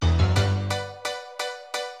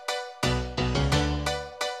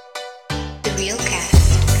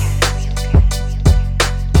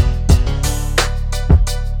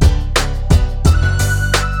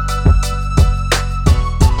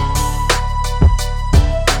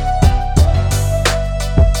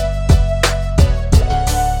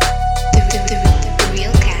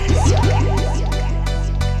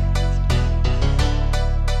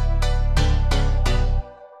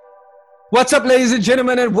What's up, ladies and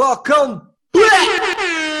gentlemen, and welcome back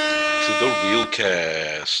To the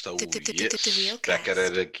Realcast. Oh, The yes. Back at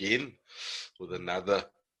Realcast. it again with another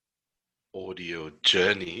audio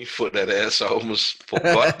journey. For that ass, I almost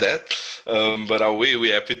forgot that. But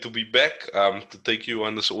we're happy to be back to take you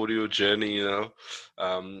on this audio journey.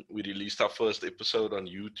 We released our first episode on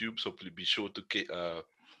YouTube, so please be sure to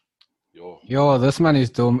Yo, this man is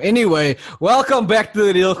dumb. Anyway, welcome back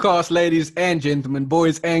to the Realcast, ladies and gentlemen,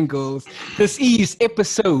 boys and girls. This is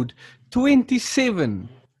episode 27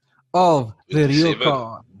 of the 27.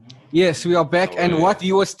 Realcast. Yes, we are back, and Away. what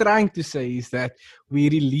you was trying to say is that we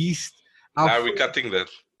released our Now we're cutting that.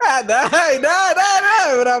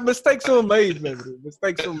 no, mistakes were made, man. Bro.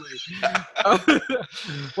 Mistakes were made.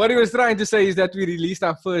 What he was trying to say is that we released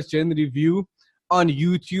our first gen review on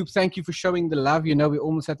YouTube. Thank you for showing the love. You know, we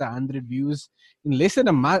almost had 100 views in less than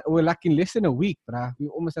a month. We're like in less than a week, bruh. We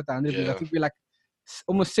almost had 100 views. I Yeah. think we're like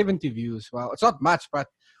almost 70 views. Well, it's not much, but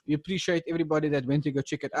we appreciate everybody that went to go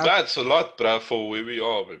check it out. That's a lot, bruh, for where we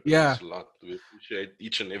are. Baby. Yeah. It's a lot. We appreciate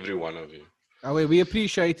each and every one of you. We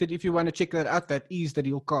appreciate it. If you want to check that out, that is the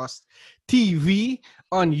Realcast TV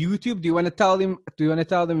on YouTube. Do you want to tell them,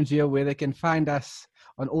 Gio, where they can find us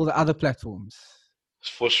on all the other platforms?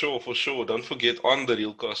 For sure. Don't forget on the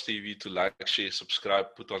Realcast TV to like, share,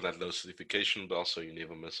 subscribe, put on that notification bell so you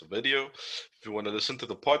never miss a video. If you want to listen to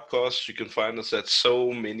the podcast, you can find us at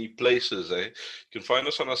so many places. You can find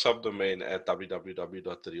us on our subdomain at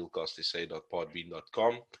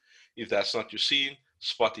www.therealcastsa.podbean.com. If that's not your scene,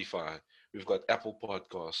 Spotify. We've got Apple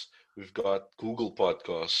Podcasts. We've got Google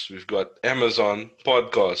Podcasts. We've got Amazon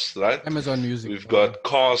Podcasts, right? Amazon Music. We've got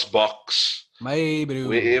Castbox. My bro.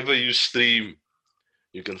 Wherever you stream,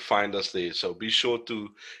 you can find us there. So be sure to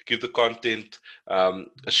give the content a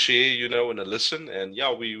share, and a listen. And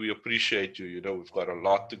yeah, we appreciate you. We've got a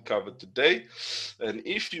lot to cover today. And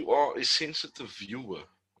if you are a sensitive viewer,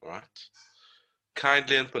 right,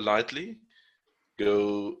 kindly and politely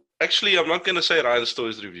go. Actually, I'm not going to say Ryan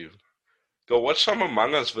Stoy's review. Go watch some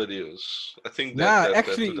Among Us videos. I think that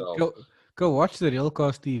actually, would help. go watch the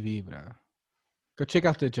Realcast TV, bro. Go check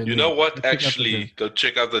out the gen. You know what? Actually, go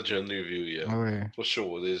check out the gen review. Yeah, Okay. for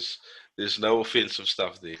sure. There's no offensive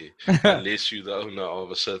stuff there, unless you're the owner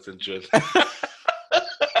of a certain gen. But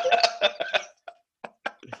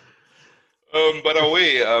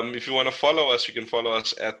if you want to follow us, you can follow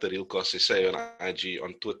us at the Realcast SA on IG,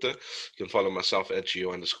 on Twitter. You can follow myself at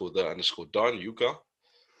Gio_the_Don. Yuka.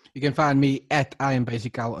 You can find me at I am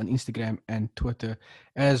Basical on Instagram and Twitter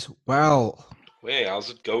as well. Hey, how's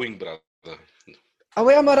it going, brother?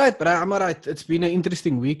 I'm alright, but I'm alright. It's been an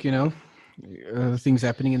interesting week, things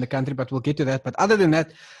happening in the country, but we'll get to that. But other than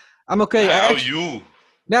that, I'm okay. How are you?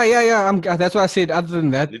 Yeah. That's what I said. Other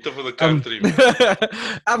than that, Little for the country.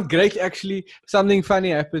 I'm great. Actually, something funny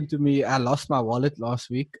happened to me. I lost my wallet last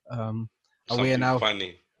week. Something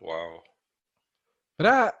funny. Wow.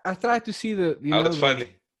 But I tried to see How that's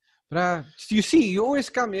funny. Bruh, you see, you always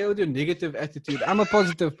come here with your negative attitude. I'm a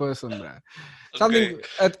positive person, bruh. Okay.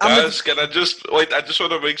 Guys, can I just wait? I just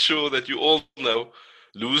want to make sure that you all know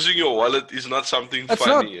losing your wallet is not something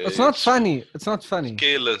funny. It's not funny. It's not funny. It's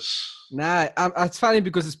careless. Nah, it's funny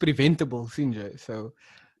because it's preventable, Sinjay. So,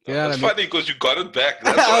 it's funny because you got it back.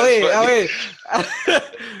 That's why it's funny.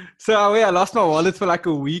 So I lost my wallet for like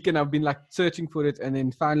a week, and I've been like searching for it. And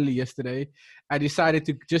then finally yesterday, I decided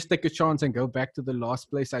to just take a chance and go back to the last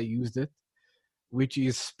place I used it, which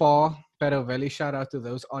is Spa, Paddo Valley. Shout out to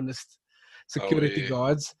those honest security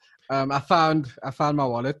guards. I found my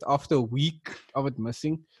wallet after a week of it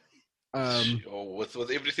missing.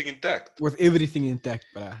 With everything intact. With everything intact,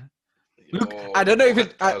 bruh. Look, I don't know if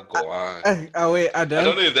it. I don't know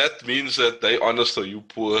if that means that they honest or you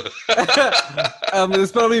poor.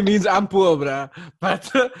 This probably means I'm poor, bruh. But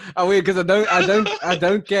because I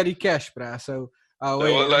don't carry cash, bruh. So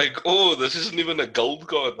they were like, oh, this isn't even a gold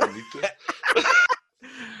card, Benito.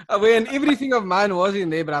 And everything of mine was in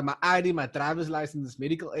there, bruh. My ID, my driver's license,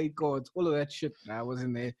 medical aid cards, all of that shit, bruh, was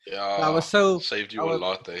in there. Yeah, I was saved you a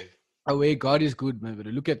lot, eh? God is good, man,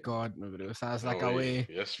 bro. Look at God, man, bro. So I was like,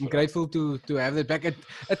 yes, I'm grateful to have that back. It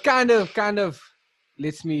kind of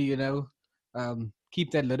lets me, keep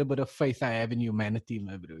that little bit of faith I have in humanity,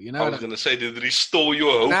 man, bro. I was gonna say, did it restore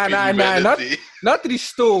your hope in humanity? Not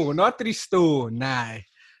restore, nah.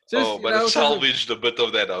 Just, but it salvaged a bit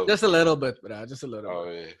of that hope. Just a little bit, bro. Just a little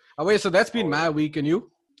bit. Yeah. So that's been my week, and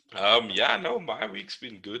you? My week's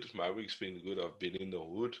been good. I've been in the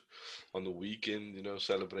hood on the weekend,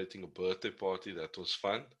 celebrating a birthday party. That was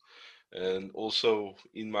fun. And also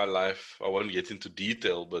in my life, I won't get into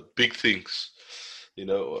detail, but big things.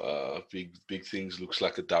 big things looks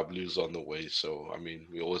like a W's on the way. So I mean,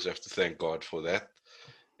 we always have to thank God for that.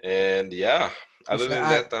 And yeah, other than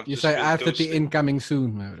that, I've You just say been I-30 coasting. incoming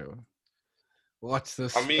soon, my bro. Watch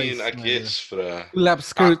the I mean, I space, my bro. guess, bruh. Pull up I, I'm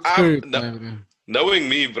skirt, no, my bro. knowing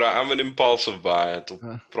me, bruh. I'm an impulsive buyer. It'll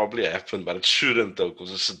Uh, probably happen, but it shouldn't though,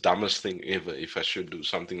 because it's the dumbest thing ever. If I should do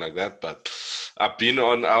something like that, but I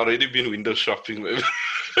already been window shopping. Maybe.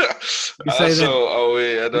 you say So,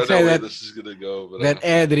 that I you don't say know where that this is gonna go, that bruh.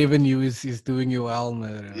 ad revenue is doing you well, my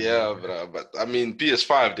bro. Yeah, bruh. But I mean,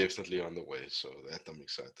 PS5 definitely on the way, so that I'm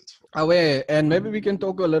excited for. Aware, and maybe we can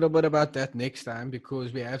talk a little bit about that next time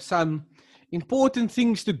because we have some important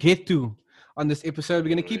things to get to on this episode. We're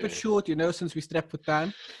gonna keep it Yeah. short, since we strapped for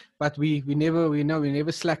time, but we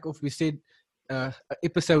never slack off. We said a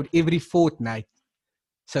episode every fortnight,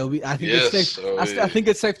 so I think it's safe. Yes, I think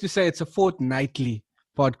it's safe to say it's a fortnightly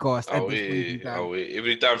podcast at this point in oh, time.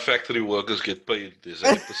 every time factory workers get paid, there's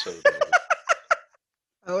an episode.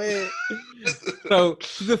 Aware. So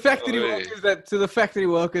to the factory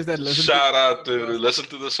Oh, workers that listen to shout out the to podcast. listen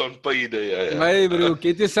to this on payday. Yeah, My bro,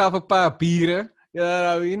 get yourself a paar bieren. You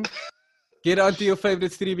know what I mean? Get onto your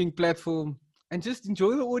favorite streaming platform and just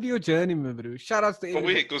enjoy the audio journey, my bro. Shout outs to Oh,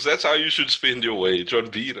 everybody. because that's how you should spend your wage on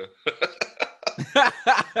beer.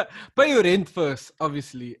 Pay your rent first,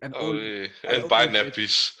 obviously, and Oh, all yeah. and And all buy your debt.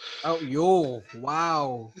 nappies. Oh, yo,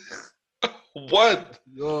 wow, What?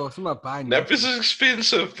 yo, some buying Nappies nappies. is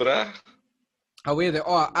expensive, bruh. Oh, where they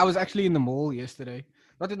are? I was actually in the mall yesterday.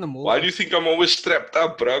 Not in the mall. Why do you think I'm always strapped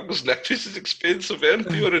up, bruh? Because nappies is expensive and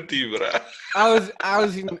purity, bruh. I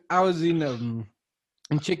was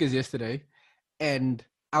in Checkers yesterday, and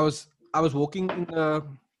I was walking in the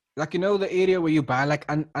the area where you buy like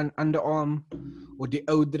underarm or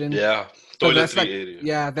deodorant. Yeah, So that's toiletry like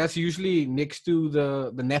area. that's usually next to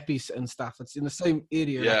the nappies and stuff. It's in the same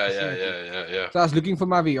area, like vicinity. Yeah. So I was looking for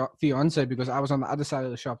my fiance because I was on the other side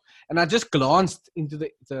of the shop, and I just glanced into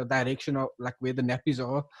the direction of like where the nappies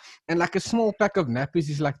are, and like a small pack of nappies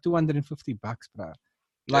is like $250, bro.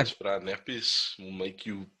 Like, Yes, bruh. Nappies will make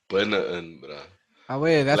you burn it in, bruh.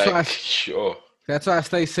 away. Like, sure. That's why I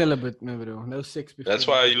stay celibate, my bro. No sex before. That's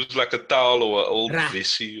why I use like a towel or an old Rah.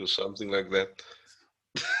 Vessie or something like that.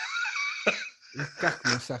 Kak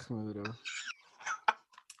my sag, my bro.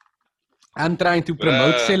 I'm trying to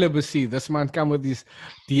promote Bruh, celibacy. This man come with this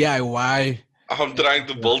DIY. I'm trying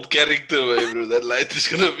to build character, bro. That light is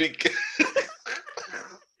gonna be.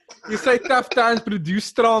 You say tough times produce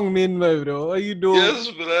strong men, my bro. What you doing? Yes,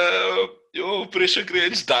 bro. Yo, pressure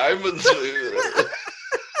creates diamonds, bro.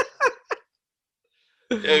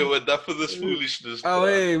 Yeah, we're enough of this foolishness, Oh, bro.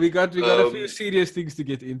 hey, we got a few serious things to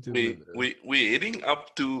get into. We're heading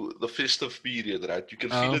up to the festive period, right? You can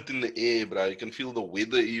feel Oh. it in the air, bro. You can feel the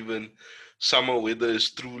weather even. Summer weather is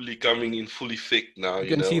truly coming in full effect now, You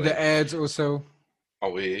can see the ads also.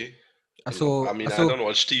 Away. I saw. I don't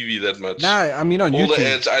watch TV that much. Nah, I mean on All the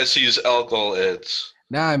YouTube. ads I see is alcohol ads.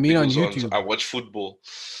 Nah, I mean on YouTube. I watch football.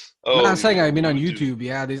 No, Oh, I'm saying I mean on YouTube.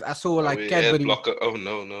 Yeah, I saw like ad Cadbury. blocker. Oh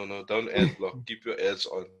no, don't ad block. Keep your ads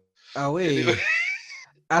on. Oh wait. Anyway.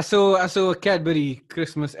 I saw a Cadbury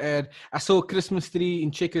Christmas ad. I saw a Christmas tree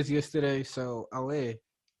in Checkers yesterday. So away.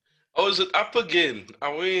 Oh, is it up again?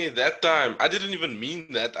 Away that time. I didn't even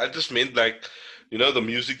mean that. I just meant like, the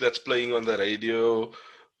music that's playing on the radio,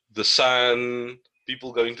 the sun,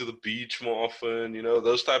 people going to the beach more often,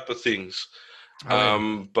 those type of things.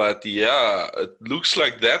 But yeah, it looks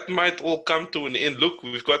like that might all come to an end. Look,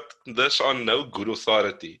 we've got this on no good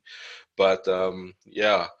authority. But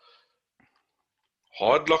yeah.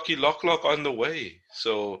 Hard locky lock on the way.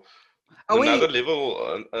 So another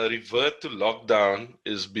level, a revert to lockdown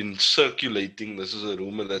has been circulating. This is a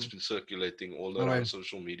rumor that's been circulating all around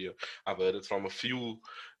social media. I've heard it from a few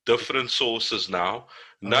different sources now.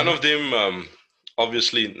 None of them,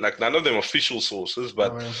 obviously, like none of them official sources.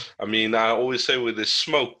 But I mean, I always say where there's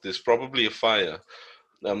smoke, there's probably a fire.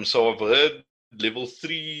 So I've heard level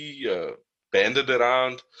 3 banded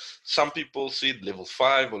around. Some people said level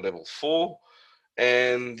 5 or level 4.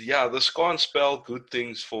 And yeah, this can't spell good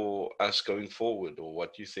things for us going forward, or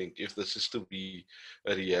what you think, if this is to be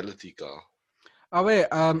a reality, Carl? I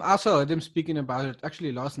also heard them speaking about it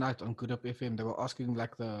actually last night on Good Up FM. They were asking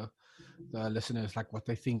like the listeners like what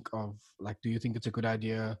they think of, like, do you think it's a good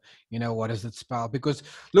idea? What does it spell? Because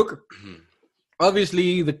look,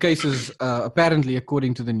 obviously the cases apparently,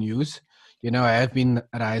 according to the news, have been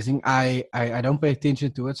rising. I don't pay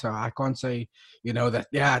attention to it, so I can't say, that,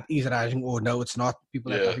 yeah, it is rising or no, it's not.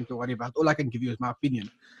 People have nothing to worry about. All I can give you is my opinion.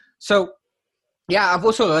 So, yeah, I've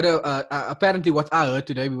also heard, apparently what I heard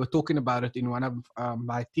today, we were talking about it in one of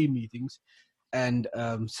my team meetings, and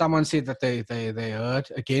someone said that they heard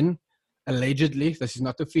again, allegedly. This is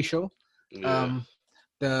not official. Yeah. Um,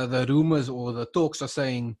 the rumors or the talks are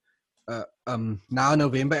saying now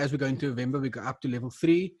November, as we go into November, we go up to level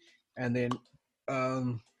 3, and then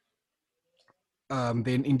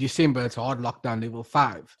in December it's hard lockdown level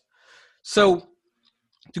 5. So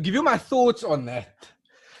to give you my thoughts on that,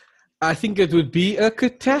 I think it would be a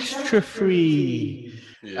catastrophe.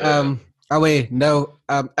 Yeah. Oh wait, no,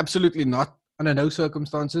 absolutely not under no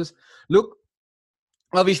circumstances. Look,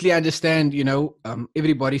 obviously I understand,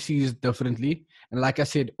 everybody sees it differently, and like I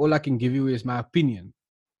said, all I can give you is my opinion,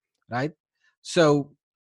 right? So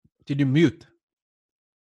did you mute?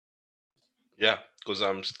 Yeah. Because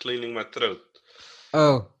I'm cleaning my throat.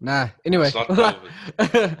 Oh, nah. It's Anyway, not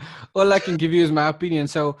COVID. all I can give you is my opinion.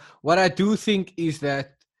 So what I do think is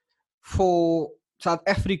that for South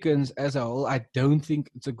Africans as a whole, I don't think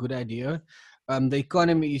it's a good idea. The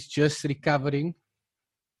economy is just recovering,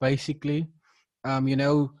 basically.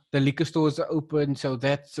 The liquor stores are open, so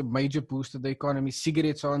that's a major boost to the economy.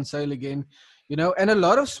 Cigarettes are on sale again, and a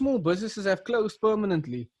lot of small businesses have closed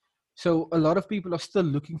permanently. So a lot of people are still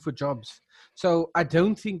looking for jobs. So I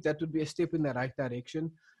don't think that would be a step in the right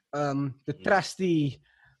direction. The trusty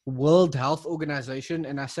World Health Organization,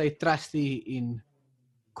 and I say trusty in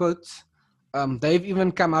quotes, they've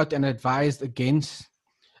even come out and advised against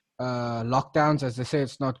lockdowns, as they say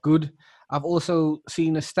it's not good. I've also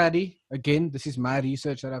seen a study, again, this is my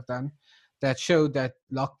research that I've done, that showed that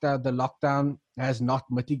the lockdown has not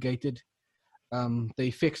mitigated the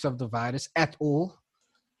effects of the virus at all.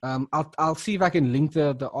 I'll see if I can link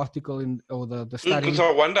the article in, or the Because study,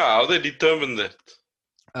 I wonder how they determine that.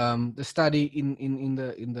 the study in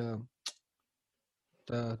the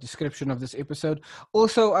description of this episode.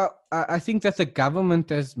 Also, I think that the government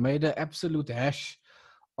has made an absolute hash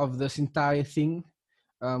of this entire thing,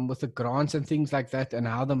 with the grants and things like that, and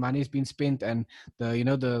how the money's been spent, and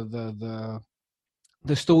the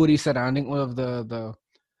story surrounding all of the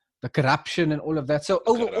corruption and all of that. So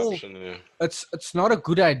overall, Corruption, yeah. it's not a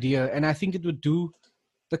good idea, and I think it would do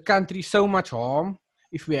the country so much harm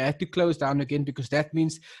if we had to close down again, because that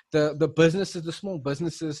means the small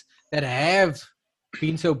businesses that have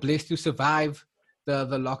been so blessed to survive the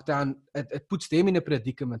lockdown, it puts them in a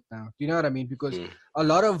predicament now. Do you know what I mean? Because a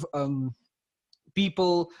lot of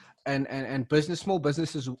people and small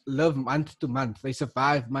businesses live month to month. They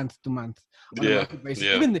survive month to month on a Yeah, monthly basis.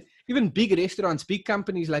 yeah, Even big restaurants, big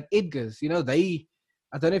companies like Edgar's,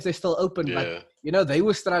 I don't know if they're still open, but yeah. they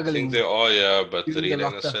were I think struggling they are, yeah, but during the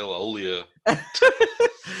Red and a lockdown. sale whole year.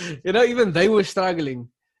 Even they were struggling.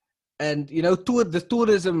 And the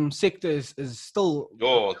tourism sector is still,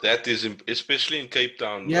 Oh, that is especially in Cape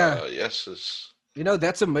Town. yeah, Yes, it's,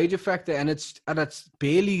 that's a major factor, and it's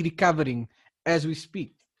barely recovering as we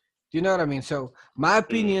speak. Do you know what I mean? So my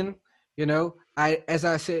opinion, as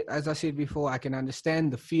I said before, I can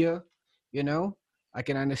understand the fear, I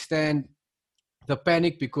can understand the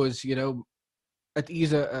panic, because it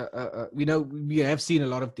is we have seen a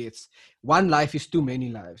lot of deaths. One life is too many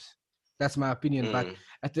lives. That's my opinion. But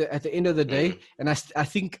at the end of the day, and I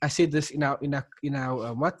think I said this in our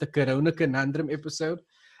what, the Corona Conundrum episode.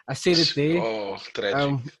 I said it there. oh,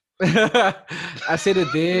 tragic. I said it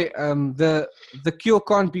there. The cure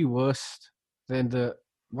can't be worse than the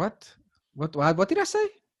what? What did I say?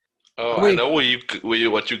 Oh, Oh I wait, know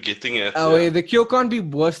what you're getting at. oh Yeah, wait, the cure can't be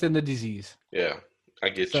worse than the disease. yeah, I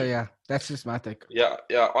get So you. yeah, that's just my take. Yeah,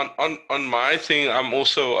 yeah. On my thing, I'm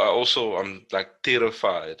like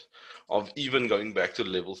terrified of even going back to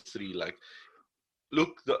level 3. Like,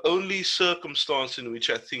 look, the only circumstance in which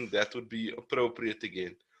I think that would be appropriate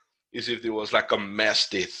again is if there was like a mass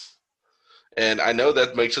death. And I know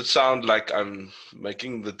that makes it sound like I'm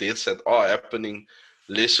making the deaths that are happening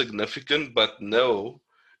less significant, but no,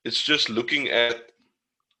 it's just looking at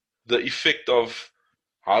the effect of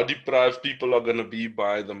how deprived people are going to be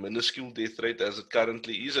by the minuscule death rate as it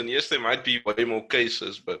currently is. And yes, there might be way more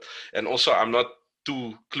cases, and also I'm not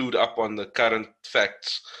too clued up on the current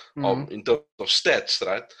facts in terms of stats,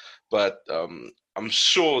 right? But I'm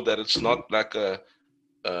sure that it's not like a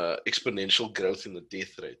exponential growth in the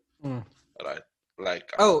death rate, right?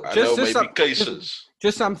 Like, Oh, I just know just maybe some, cases.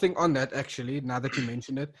 just something on that, actually. Now that you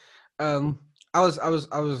mentioned it, um,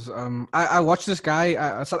 I watched this guy,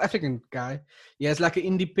 a South African guy. He has like an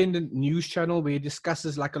independent news channel where he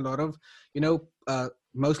discusses like a lot of,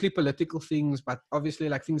 mostly political things, but obviously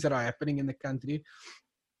like things that are happening in the country.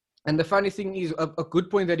 And the funny thing is, a good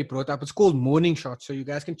point that he brought up. It's called Morning Shot, so you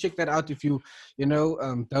guys can check that out if you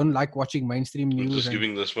don't like watching mainstream I'm news. just And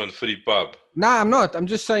giving this one free pub. nah, I'm not. I'm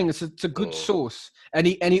just saying it's a good Oh, source, and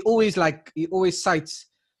he always cites,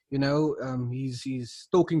 his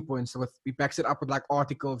talking points with, he backs it up with like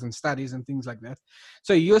articles and studies and things like that.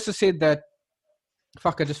 So he also said that,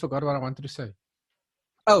 fuck, I just forgot what I wanted to say.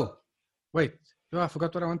 Oh, wait. Oh, I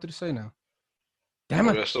forgot what I wanted to say now. Damn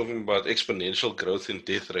We it. were talking about exponential growth in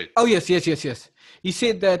death rate. Oh, yes. He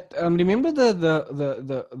said that, remember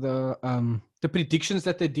the predictions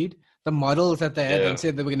that they did, the models that they had, and Yeah,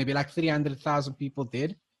 said there were going to be like 300,000 people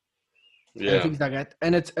dead and yeah, things like that.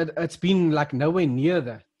 And it's been like nowhere near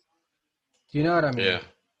that. Do you know what I mean? yeah,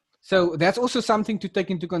 So that's also something to take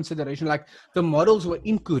into consideration. Like, the models were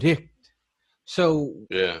incorrect. So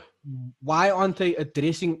yeah. why aren't they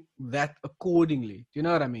addressing that accordingly? Do you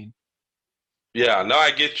know what I mean? Yeah, no,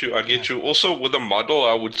 I get you. I Yeah. get you. Also, with a model,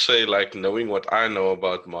 I would say, like, knowing what I know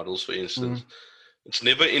about models, for instance, it's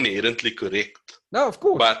never inherently correct. No, of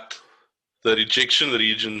course. But the rejection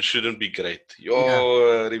region shouldn't be great. Yeah.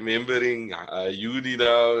 You're remembering uni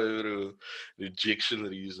now, rejection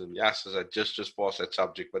reason. Yes, as I just passed that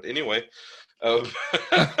subject. But anyway, um,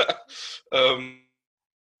 one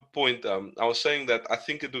point, I was saying that I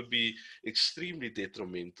think it would be extremely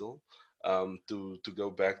detrimental to go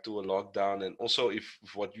back to a lockdown. And also, if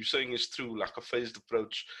what you're saying is true, like a phased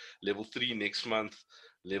approach, level 3 next month,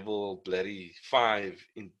 level bloody 5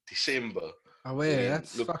 in December. Oh, wait, Then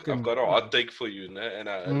that's look, I've fucking got a hot crazy. take for you, né? And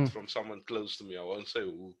I heard it from someone close to me. I won't say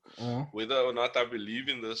who. Oh, Whether or not I believe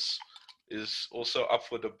in this is also up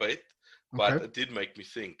for debate, okay. but it did make me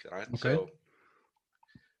think, right? Okay. So,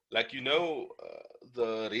 like,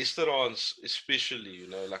 the restaurants, especially,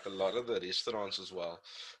 like a lot of the restaurants as well,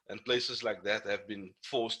 and places like that have been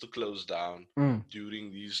forced to close down Mm.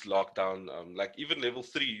 during these lockdown. Like even level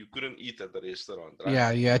 3, you couldn't eat at the restaurant, right?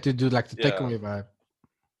 Yeah, you had to do like the Yeah, takeaway vibe.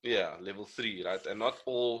 yeah, level 3, right? And not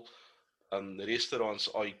all restaurants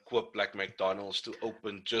are equipped like McDonald's to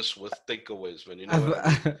open just with takeaways, man. You know what I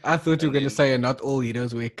mean? I thought you were And gonna then, say not all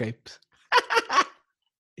heroes wear capes.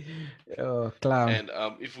 Oh, clown.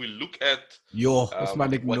 if we look at Yo, this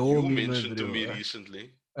man what ignore you me, my mentioned to me bro.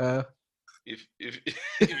 recently, Uh, if if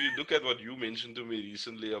you look at what you mentioned to me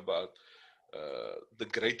recently about the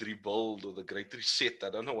Great Rebuild or the Great Reset, I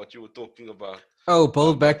don't know what you were talking about, oh,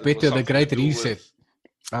 Build but Back it was Better, the something to Great do with Reset.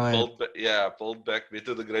 Oh, build back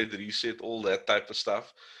better, the Great Reset, all that type of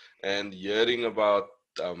stuff, and hearing about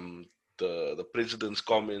um, the president's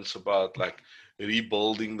comments about like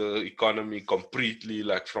rebuilding the economy completely,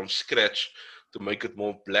 like from scratch, to make it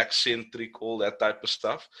more black centric, all that type of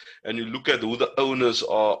stuff. And you look at who the owners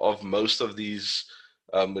are of most of these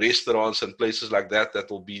restaurants and places like that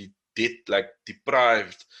will be like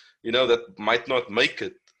deprived, that might not make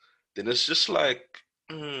it. Then it's just like,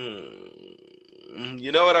 you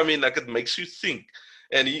know what I mean? Like it makes you think.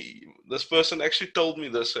 And this person actually told me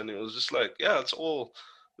this, and it was just like, yeah, it's all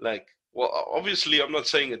like, well, obviously, I'm not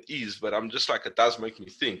saying it is, but I'm just like, it does make me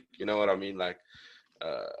think. You know what I mean? Like,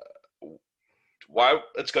 uh, why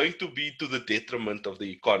it's going to be to the detriment of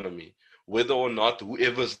the economy, whether or not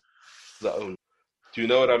whoever's the owner. Do you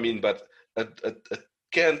know what I mean? But it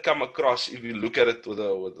can come across, if you look at it with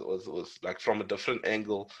like from a different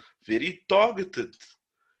angle, very targeted.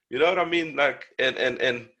 You know what I mean? Like,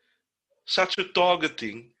 and such a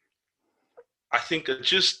targeting, I think it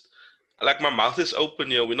just, like, my mouth is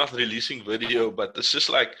open here. We're not releasing video, but it's just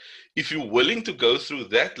like, if you're willing to go through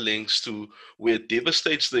that lengths to where it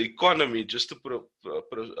devastates the economy just to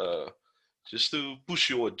just to push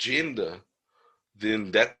your agenda,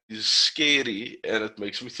 then that is scary, and it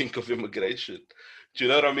makes me think of immigration. Do you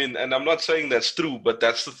know what I mean? And I'm not saying that's true, but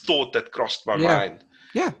that's the thought that crossed my yeah. mind.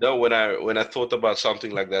 Yeah. No, when I thought about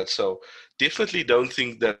something like that. So definitely don't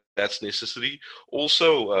think that that's necessary.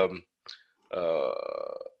 Also, uh,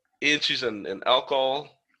 energies and alcohol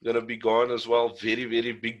gonna be gone as well. Very,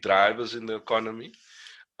 very big drivers in the economy.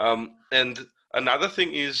 And another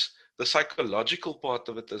thing is the psychological part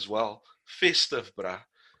of it as well. Festive, bruh.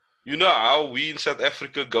 You know how we in South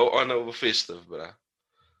Africa go on over festive, bruh.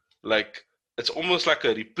 Like, it's almost like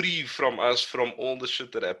a reprieve from us from all the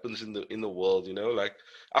shit that happens in the world. Like,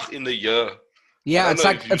 in the year. I Yeah, don't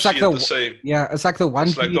know if you it's like see it the same. the one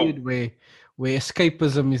It's like the period where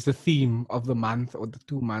escapism is the theme of the month or the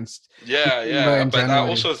 2 months, Yeah, December yeah. and But I January.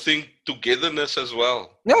 also think togetherness as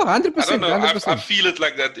well. No, I don't 100%, know. I 100%. feel it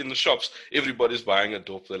like that in the shops. Everybody's buying a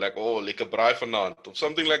dope. They're like, oh, like a braai vanaand or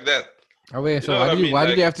something like that. Oh, wait, You so know what I mean? why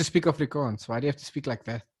did you Like, have to speak Afrikaans? Why do you have to speak like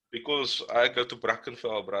that? because I go to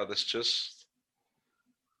Brackenfell, bro. It's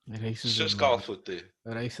Racism, just man. Calfoot there.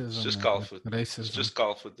 It's Racism, just man. Calfoot. It's Racism. just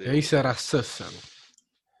Calfoot there, Jy's man. 'n rassist.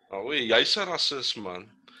 Oh, wait, jy's a racist, man.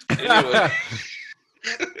 Anyway.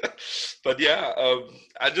 But yeah,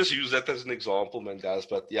 I just use that as an example, man, guys.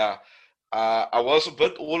 But yeah, I was a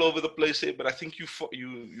bit all over the place there, but I think you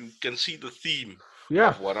can see the theme Yeah,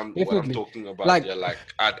 of what I'm definitely. talking about. Like, Yeah, like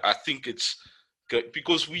I think it's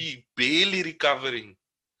because we barely recovering.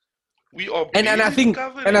 We are and barely I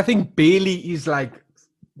recovering. think Bailey is like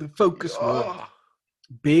the focus word. Yeah,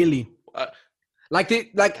 Bailey. uh, Like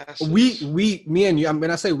that's just, me and you.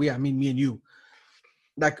 When I say we, I mean me and you.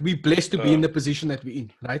 Like we blessed to be in uh, the position that we're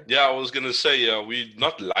in, right? yeah. I was gonna say, yeah, we're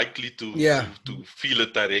not likely to Yeah, to feel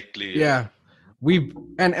it directly. Yeah. yeah. We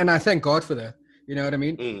and I thank God for that. You know what I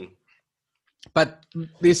mean? Mm, But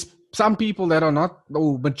there's some people that are not.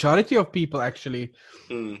 Oh, majority of people actually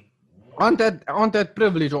mm, aren't that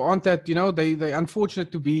privileged or aren't that they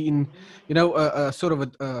unfortunate to be in a sort of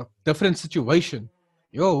a different situation.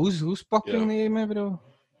 Yo, who's yeah. popping there, man, bro?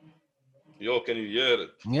 Yo, can you hear it?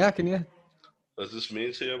 Yeah, can you? Does this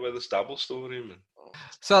mean here by this double story, man?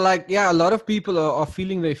 So like, yeah, a lot of people are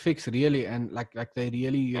feeling they fix really, and like they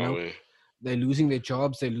really, Oh, yeah. they're losing their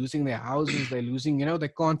jobs, they're losing their houses, they're losing, they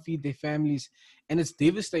can't feed their families, and it's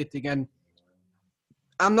devastating. And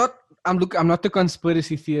I'm not, I'm not a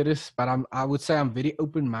conspiracy theorist, but I would say I'm very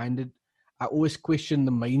open minded. I always question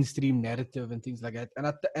the mainstream narrative and things like that,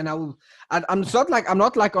 and I will, I'm it's not like I'm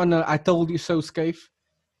not like on a I told you so scaife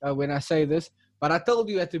when I say this, but I told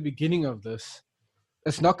you at the beginning of this.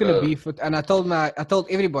 It's not going to Uh, be for, and I told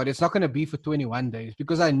everybody it's not going to be for 21 days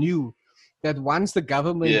because I knew that once the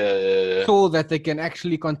government yeah, yeah, yeah. saw that they can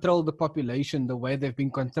actually control the population the way they've been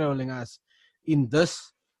controlling us in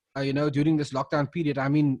this, during this lockdown period. I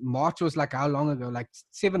mean, March was like how long ago? Like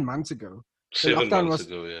 7 months ago. The 7 months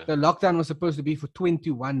ago, yeah. lockdown was supposed to be for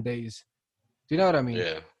 21 days. Do you know what I mean?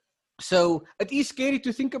 Yeah. So it is scary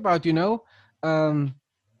to think about, um,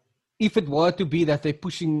 if it were to be that they're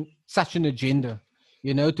pushing such an agenda,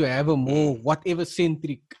 to have a more Mm, whatever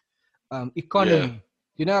centric yeah, economy.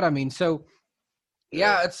 You know what I mean? So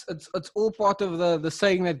yeah. yeah, it's all part of the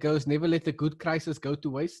saying that goes, never let a good crisis go to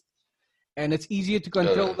waste. And it's easier to Uh,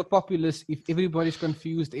 control the populace if everybody's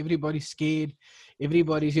confused, everybody's scared,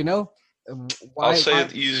 everybody's, I'll why say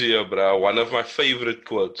it easier, bro. One of my favorite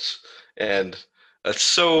quotes, and it's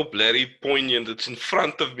so bloody poignant. It's in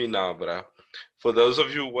front of me now, bro. For those of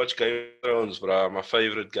you who watch Game of Thrones, bro, my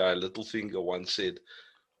favorite guy, Littlefinger, once said,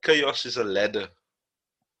 "Chaos is a ladder.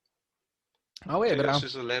 oh yeah, Chaos bro.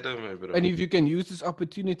 is a ladder, my bro." And if you can use this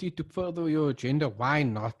opportunity to further your agenda, why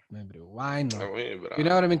not, man, bro? Why not? Oh yeah, bro. You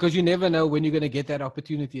know what I mean? Because you never know when you're gonna get that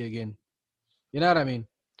opportunity again. You know what I mean?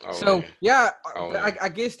 Oh So yeah. yeah, Oh yeah. I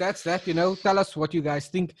guess that's that. Tell us what you guys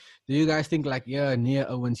think. Do you guys think like, yeah, near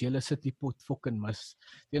Owens, Yellow City put fucking miss?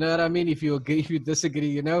 You know what I mean? If you agree, if you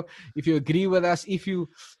disagree, if you agree with us, if you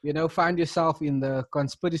find yourself in the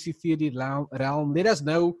conspiracy theory realm, let us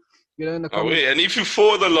know. In the Oh comments. yeah. And if you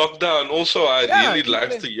for the lockdown, also I'd Yeah, really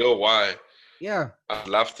like to hear why. yeah, I'd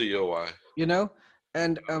love to hear why. you know,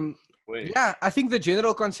 and Wait. yeah, I think the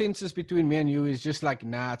general consensus between me and you is just like,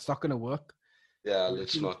 nah, it's not gonna work. Yeah, And I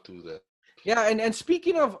let's think not do that. yeah, and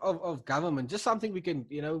speaking of government, just something we can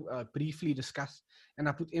briefly discuss, and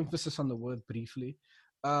I put emphasis on the word briefly.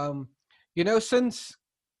 Um, since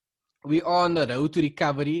we are on the road to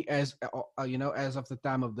recovery, as of the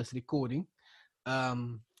time of this recording,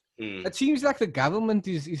 um, Mm. it seems like the government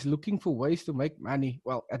is looking for ways to make money.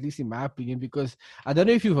 Well, at least in my opinion, because I don't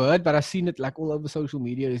know if you've heard, but I've seen it like all over social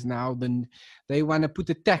media is now. Then they want to put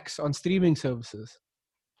a tax on streaming services.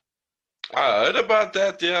 I heard about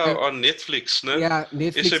that, yeah, And on Netflix, no? yeah,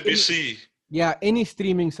 Netflix, SABC. any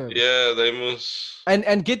streaming service. Yeah, they must.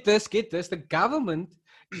 And get this, the government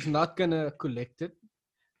is not gonna collect it.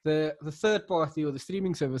 The third party or the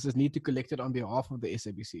streaming services need to collect it on behalf of the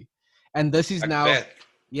SABC. And this is Like now, that.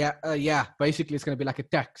 basically it's gonna be like a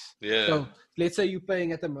tax. Yeah. So let's say you're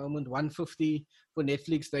paying at the moment 150 for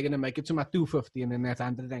Netflix, they're gonna make it to my 250, and then that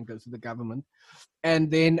 100 then goes to the government. And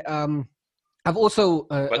then I've also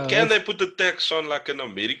But can heard, they put the tax on like an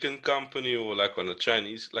American company or like on a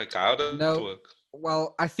Chinese? Like, how does it no. work?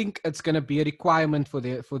 Well, I think it's going to be a requirement for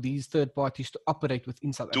these third parties to operate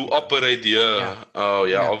within South To Africa. operate, Yeah, yeah. Oh,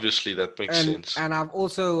 yeah, yeah. obviously that makes And sense. and I've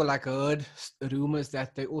also like heard rumors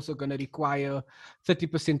that they're also going to require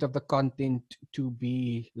 30% of the content to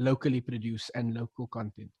be locally produced and local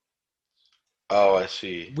content, Oh, I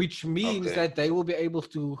see. which means Okay. that they will be able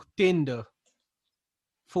to tender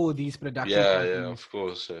for these production Yeah, yeah, companies, of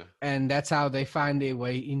course. Yeah. and that's how they find their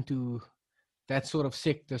way into that sort of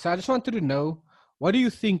sector. So I just wanted to know, what do you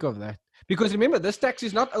think of that? Because remember, this tax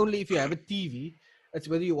is not only if you have a TV, it's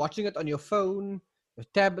whether you're watching it on your phone, your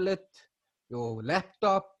tablet, your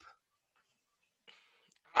laptop.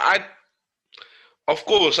 I, of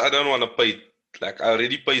course, I don't want to pay Like, I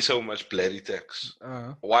already pay so much bloody tax.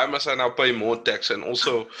 Why must I now pay more tax? And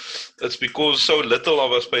also, it's because so little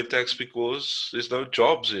of us pay tax because there's no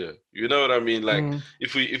jobs here. You know what I mean? Like,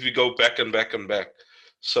 if we go back and back and back.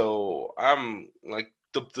 So I'm like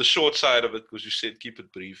the short side of it, because you said keep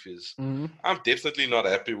it brief, is I'm definitely not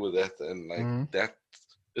happy with that, and like that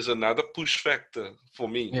is another push factor for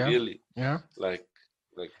me, really. Yeah. Like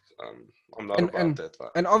I'm not And about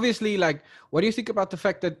that. and obviously, like, what do you think about the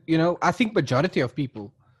fact that, I think majority of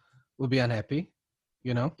people will be unhappy,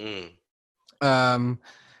 you know,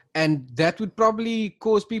 and that would probably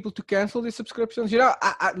cause people to cancel their subscriptions.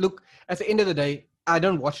 I look, at the end of the day, I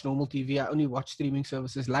don't watch normal TV. I only watch streaming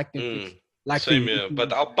services like Netflix, like the Same here,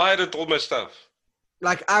 but I'll pirate all my stuff.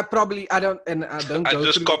 like I don't I go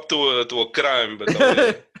just through. cop to a crime, but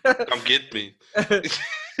come get me.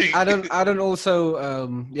 I don't also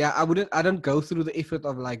I don't go through the effort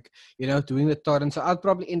of, like, doing the torrent, so I'll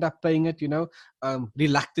probably end up paying it,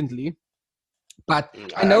 reluctantly. But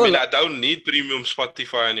I know I don't need premium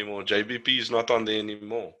Spotify anymore. JBP is not on there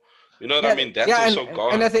anymore. You know what I mean? That's also and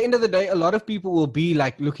gone. at the end of the day, a lot of people will be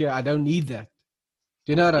like, look here, I don't need that.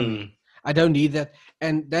 Do you know what I mean? I don't need that.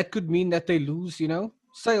 And that could mean that they lose,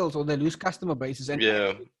 sales, or they lose customer bases, and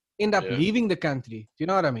end up leaving the country. Do you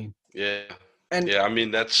know what I mean? Yeah. And I mean,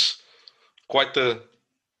 that's quite a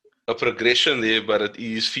progression there, but it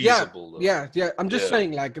is feasible, though. Yeah. I'm just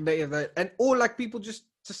saying, like, or like people just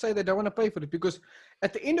to say they don't want to pay for it, because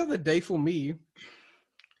at the end of the day, for me,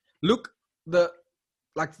 look, the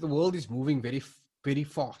world is moving very, very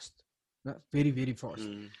fast, very, very fast.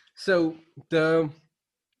 So the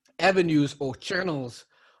avenues or channels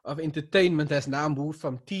of entertainment has now moved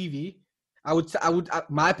from TV.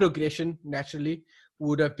 My progression naturally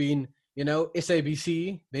would have been,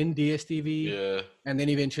 SABC, then DSTV, and then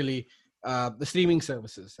eventually the streaming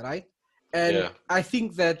services, right? And I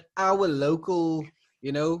think that our local,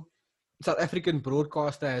 South African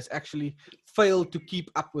broadcaster has actually failed to keep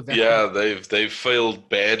up with that. Yeah, they've failed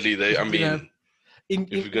badly. I mean, if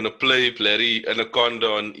you're gonna play bloody Anaconda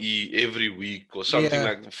on E every week or something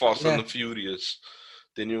like Fast and the Furious,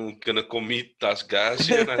 then you're gonna commit as gas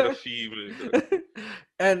and a fever.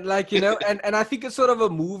 And like, and I think it's sort of a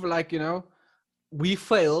move, like, we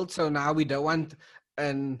failed, so now we don't want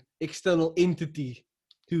an external entity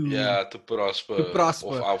to prosper off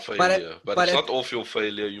our failure. But it's not off your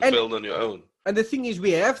failure. You failed on your own. And the thing is,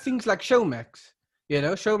 we have things like Showmax.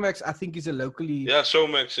 Showmax, I think, is a locally. Yeah,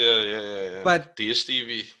 Showmax. Yeah. But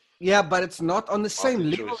DSTV. Yeah, but it's not on the same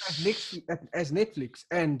level as Netflix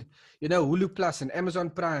and, Hulu Plus and Amazon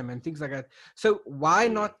Prime and things like that. So why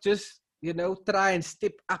not just, try and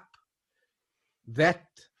step up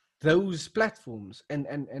those platforms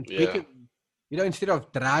and pick, instead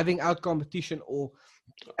of driving out competition, or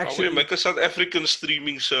actually make a South African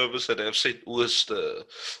streaming service that have Suidooster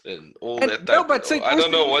and all that type. No, but I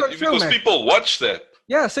don't know what, because people watch that.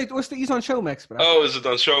 Yeah, Suidooster is on Showmax, bro. Oh, is it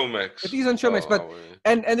on Showmax? It is on Showmax, but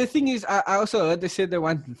and the thing is, I also heard they said they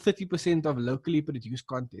want 30% of locally produced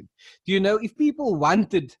content. Do you know, if people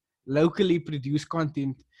wanted locally produced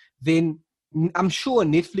content, then I'm sure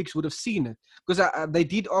Netflix would have seen it, because they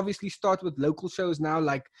did obviously start with local shows now.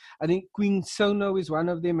 Like, I think Queen Sono is one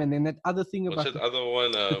of them, and then that other thing about that other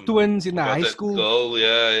one, the twins in the high school. Girl,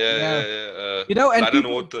 yeah. And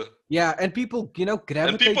people, Water. And people, gravitated.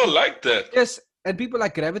 And people like that. Yes, and people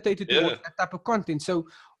like gravitated towards that type of content. So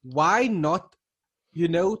why not,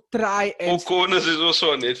 try and... Four Corners is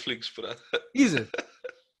also on Netflix, bro. Is it?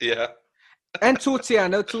 Yeah. And Tsotsi, I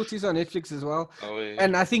know Tsotsi's on Netflix as well. Oh, yeah.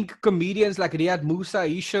 And I think comedians like Riyad Musa,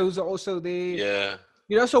 his shows are also there.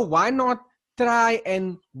 Yeah. So why not try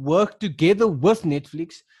and work together with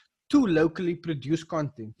Netflix to locally produce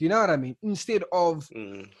content? Do you know what I mean? Instead of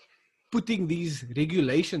putting these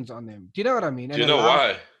regulations on them. Do you know what I mean? Do you know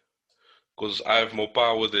why? Because I have more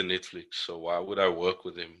power than Netflix. So why would I work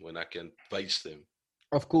with them when I can base them?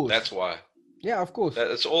 Of course. That's why. Yeah, of course.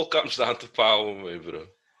 It all comes down to power, my bro.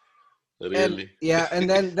 Really. And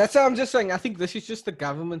then that's how I'm just saying. I think this is just the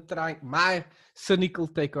government trying. My cynical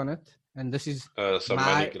take on it, and this is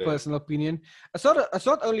my personal opinion. It's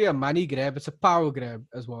not only a money grab; it's a power grab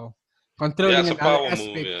as well. Controlling it's a power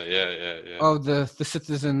move. Of the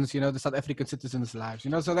citizens, the South African citizens' lives.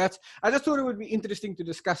 So that's. I just thought it would be interesting to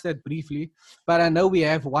discuss that briefly, but I know we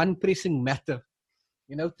have one pressing matter.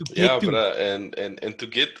 To get to. And to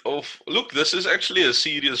get off. Look, this is actually a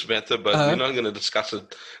serious matter, but we're not going to discuss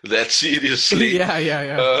it that seriously. Yeah.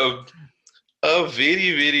 A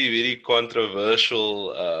very, very, very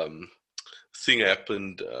controversial thing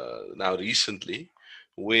happened now recently,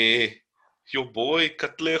 where your boy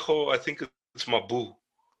Katlego, I think it's Mabu.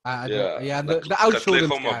 The Oudtshoorns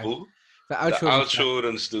guy. The the outsurance guy.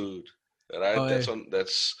 outsurance dude, Oh, right? yeah.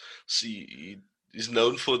 He's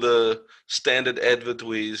known for the standard advert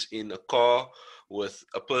where he's in a car with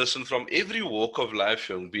a person from every walk of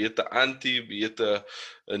life, be it the auntie, be it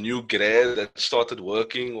a new grad that started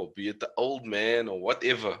working, or be it the old man or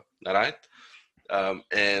whatever, right?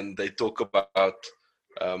 And they talk about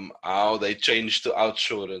how they changed to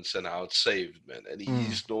outsurance and how it saved, man. And Mm.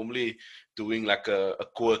 he's normally doing like a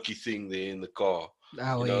quirky thing there in the car.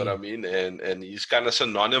 Oh, You know what yeah. I mean? And he's kind of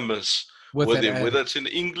synonymous With with that him. ad. Whether it's in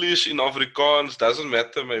English, in Afrikaans, doesn't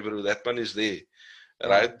matter, my bro. That one is there, Yeah.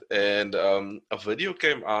 right? And a video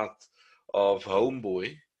came out of Homeboy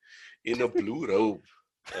in a blue robe,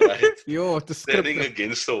 right? Yo, Standing descriptive.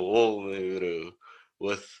 against the wall, my bro,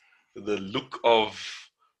 with the look of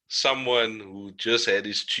someone who just had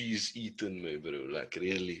his cheese eaten, my bro. Like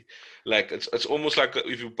really, like it's almost like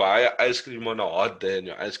if you buy ice cream on a hot day and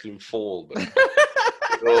your ice cream fall, bro.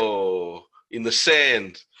 Bro, in the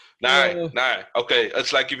sand. Nah, Oh, nah. Okay,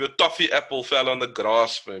 it's like if your toffee apple fell on the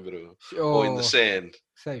grass, my bro, or in the oh, sand.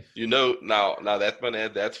 safe. You know, now that man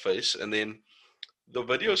had that face, and then the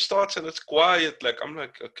video starts and it's quiet. Like I'm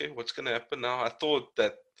like, okay, what's gonna happen now? I thought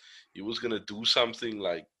that he was gonna do something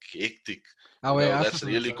like hectic. Oh, yeah, I also That's thought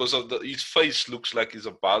really so. because of his face looks like he's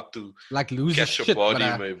about to Like lose his catch a shit, body,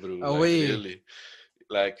 bruh. my bro. Oh, Like yeah. really.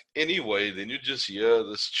 Like anyway, then you just hear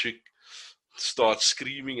this chick start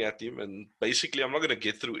screaming at him, and basically, I'm not gonna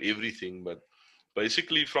get through everything, but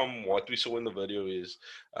basically, from what we saw in the video, is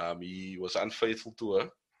he was unfaithful to her.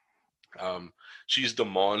 She's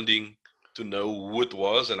demanding to know who it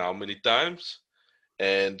was and how many times,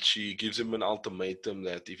 and she gives him an ultimatum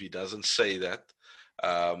that if he doesn't say that,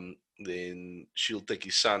 then she'll take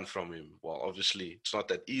his son from him. Well, obviously, it's not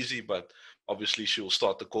that easy, but obviously, she'll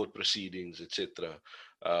start the court proceedings, etc.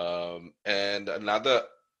 And another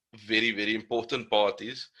very, very important part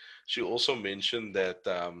is she also mentioned that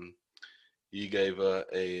he gave her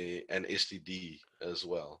an STD as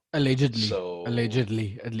well. Allegedly. So,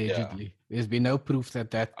 Allegedly. yeah, Allegedly. There's been no proof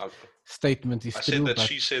that that I, statement is I said true, that but.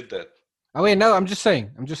 she said that. Oh, wait, no, I'm just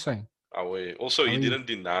saying. I'm just saying. Away. Also, Oh, he wait. didn't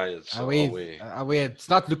deny it. Oh, So wait. away. Oh, wait. It's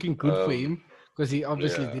not looking good for Um, him because he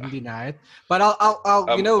obviously yeah. didn't deny it. But I'll,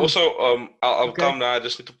 Also, I'll okay. come now. I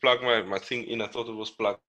just need to plug my thing in. I thought it was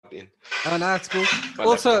plugged in. Oh, no, it's cool. But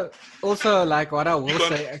like, Also, like what I keep will on.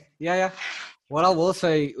 say, yeah. What I will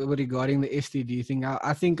say regarding the STD thing,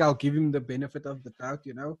 I think I'll give him the benefit of the doubt,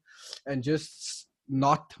 and just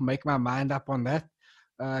not make my mind up on that.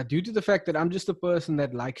 Due to the fact that I'm just a person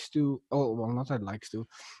that likes to, oh, well, not that likes to,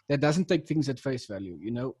 that doesn't take things at face value.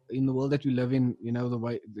 In the world that we live in, the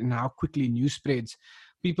way and how quickly news spreads,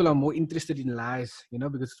 people are more interested in lies,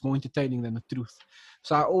 because it's more entertaining than the truth.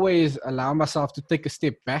 So I always allow myself to take a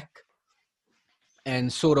step back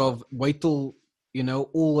and sort of wait till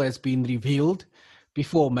all has been revealed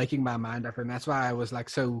before making my mind up. And that's why I was like,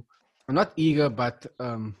 so I'm not eager, but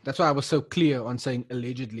that's why I was so clear on saying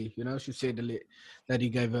allegedly. She said that he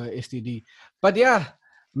gave her STD. But yeah,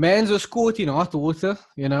 Mans was caught in hot water,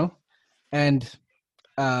 and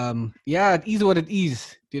yeah, it is what it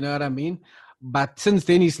is. Do you know what I mean? But since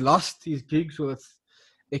then, he's lost his gigs with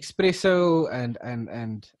Espresso and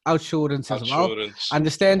Outsurance as well, Outsurance.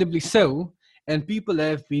 understandably so. And people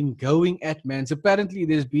have been going at Mans. Apparently,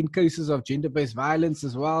 there's been cases of gender-based violence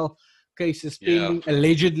as well, cases Yeah. pending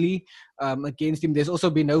allegedly against him. There's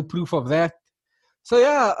also been no proof of that. So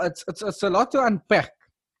yeah, it's a lot to unpack,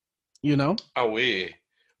 Away.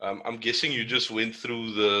 I'm guessing you just went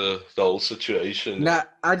through the whole situation. Now,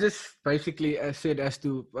 I just basically said as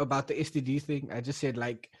to about the STD thing. I just said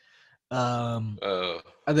like, and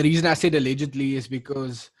the reason I said allegedly is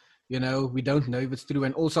because we don't know if it's true,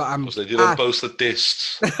 and also because they didn't post the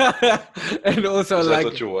tests. and also Is that like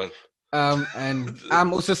what you want? and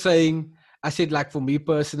I'm also saying, I said like for me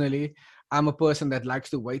personally, I'm a person that likes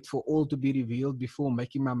to wait for all to be revealed before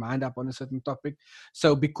making my mind up on a certain topic.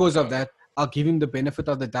 So because of that, I'll give him the benefit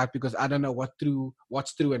of the doubt because I don't know what's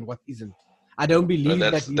true and what isn't. I don't believe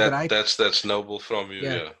that he's right. That's noble from you.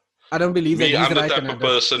 Yeah. Yeah. I don't believe that Me, he's I'm the right. type of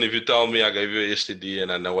person. If you tell me I gave you a STD and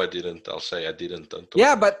I know I didn't, I'll say I didn't.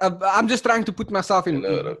 Yeah, but I'm just trying to put myself in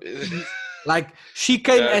like she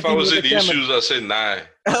came at if I him was with in the his camera. shoes, I say nah.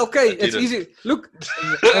 Okay, it's easy. Look,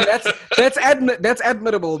 and that's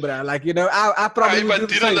admirable, bro. Like I probably If would I do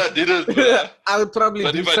the didn't, same. I didn't. Bruh. I would probably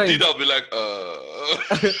But do if the I same. did, I'll be like,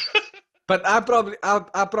 But I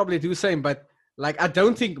probably do the same. But like I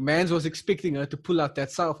don't think Mans was expecting her to pull out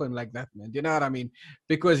that cell phone like that, man. Do you know what I mean?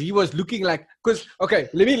 Because he was looking like. Because okay,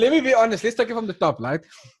 let me be honest. Let's take it from the top, right?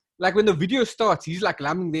 like when the video starts, he's like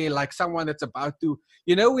lying there like someone that's about to,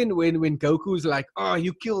 you know, when Goku's like, oh,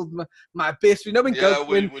 you killed my best, you know, when Yeah,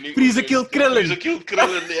 when when Frieza killed Krillin. Frieza killed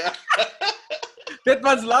Krillin, yeah. That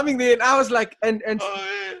was lying there, and I was like, and Oh,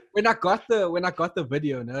 yeah. when I got the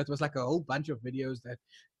video, no, it was like a whole bunch of videos that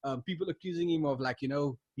people accusing him of, like, you know,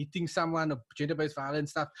 hitting someone, of gender-based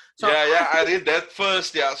violence stuff. So Yeah, I read that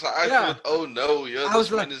first, yeah. So I yeah, thought, oh no, yeah, I this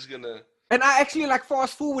was man like, is gonna, and I actually like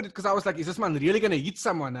fast forwarded because I was like, is this man really gonna hit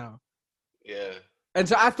someone now? yeah, And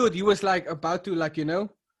so I thought he was like about to, like, you know,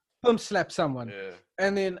 pump slap someone, yeah,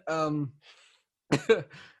 and then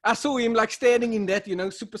I saw him like standing in that, you know,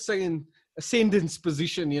 Super Saiyan ascendance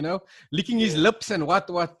position, you know, licking his yeah. lips and what.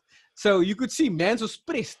 So you could see Mans was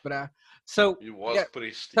pressed, bruh. So He was yeah,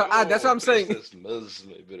 pressed. so that's what I'm Pressed saying. as Miz,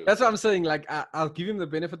 my bro. That's what I'm saying. Like, I'll give him the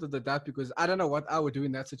benefit of the doubt because I don't know what I would do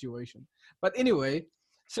in that situation. But anyway,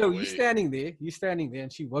 so Oh, he's standing there,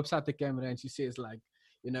 and she whips out the camera and she says, like,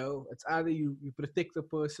 you know, it's either you protect the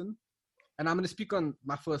person, and I'm gonna speak on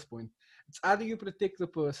my first point. It's either you protect the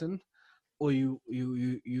person or you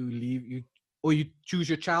leave you, or you choose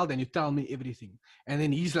your child and you tell me everything. And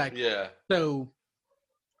then he's like, yeah. so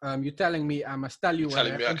you're telling me I must tell you You're what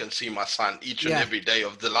telling me I happened? can see my son each and Yeah. every day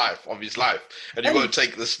of his life, and you And won't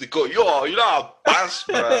take this to court. You're a bus,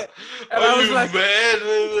 bruh. and Are I was you like, mad?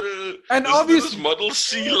 and Listen to this obviously, Model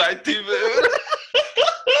C light, man.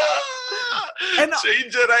 and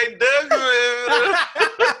Change your idea, man.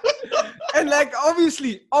 and like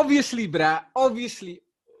obviously, bruh, obviously,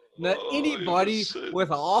 now Oh, you anybody shit. with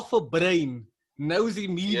half a brain knows Yeah,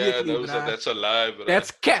 immediately, knows that bruh. that's a lie, bruh.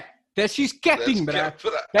 That's cap. That she's That's capping, bruh. cap,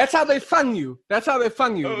 bruh. That's how they fung you. That's how they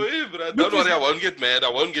fung you. Oh, hey, bruh. Look Don't is worry, I won't get mad. I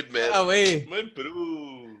won't get mad. away. My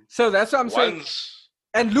bro. So that's what I'm saying. Once.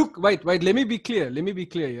 And look, wait. Let me be clear.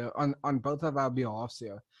 Here on both of our behalves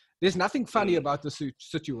here. There's nothing funny about the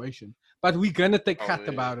situation, but we're gonna take Oh, cut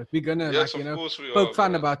yeah. about it. We're gonna, Yes, like, you of know, course we poke are,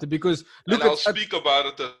 fun bruh. about it because And look, I'll it's speak about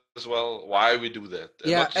it as well, why we do that.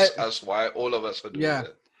 And yeah, not just us, why all of us are doing yeah.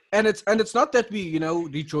 that. And it's not that we, you know,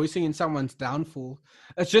 rejoicing in someone's downfall.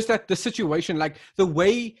 It's just that the situation, like the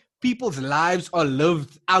way people's lives are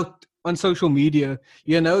lived out on social media,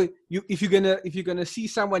 you know, if you're gonna see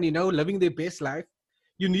someone, you know, living their best life,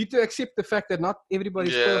 you need to accept the fact that not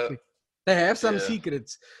everybody's Yeah, perfect. They have some yeah.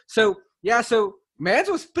 secrets. So yeah, so Mans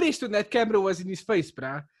was pressed when that camera was in his face,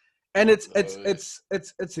 bruh. And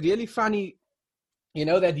it's really funny, you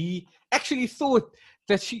know, that he actually thought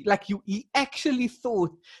that he actually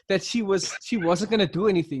thought that she wasn't gonna do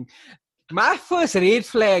anything. My first red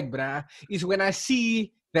flag, bruh, is when I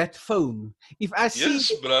see that phone. If I see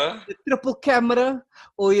Yes, bruh. the triple camera,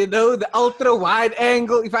 or, you know, the ultra wide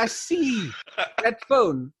angle, if I see that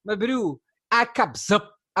phone, my bro, I cap zip.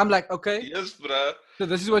 I'm like, okay, Yes, bruh. so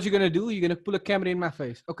this is what you're gonna do. You're gonna pull a camera in my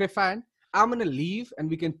face. Okay, fine. I'm gonna leave, and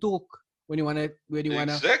we can talk when you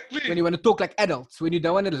Exactly. wanna talk like adults. When you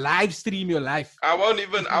don't wanna live stream your life. I won't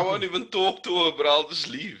even talk to her, but I'll just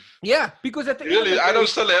leave. Yeah, because at the end of Really, the I don't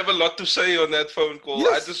day, still have a lot to say on that phone call.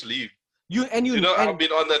 I yes, just leave. you and You you know, I've and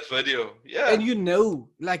been on that video. and Yeah. you know,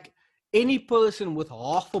 like, any person with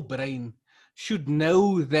half a brain should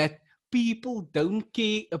know that people don't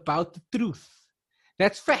care about the truth.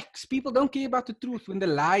 That's facts. People don't care about the truth when the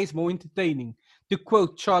lie is more entertaining. To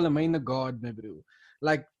quote Charlemagne the God, my bro.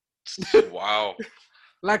 Like, Wow.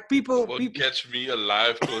 like You people, won't catch me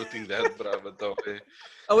alive quoting that, bruh, but okay.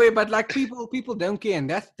 oh wait, but like people don't care, and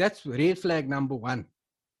that's red flag number one.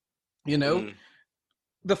 You know, Mm.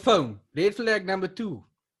 the phone. Red flag number two.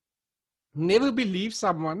 Never believe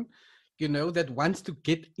someone, you know, that wants to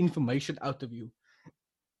get information out of you.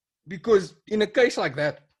 Because in a case like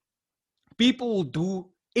that, people will do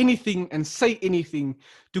anything and say anything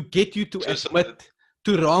to get you to Just, admit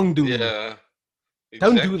to wrongdoing. yeah,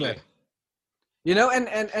 Don't do exactly. that. You know, and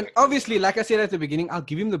Exactly, obviously, like I said at the beginning, I'll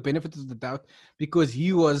give him the benefit of the doubt because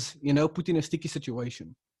he was, you know, put in a sticky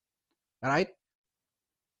situation. All right.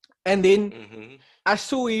 And then Mm-hmm. I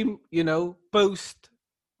saw him, you know, post,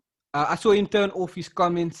 I saw him turn off his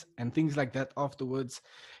comments and things like that afterwards.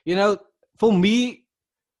 You know, for me,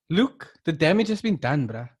 look, the damage has been done,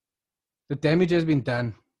 bruh. The damage has been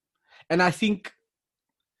done. And I think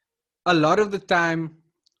a lot of the time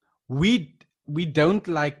we don't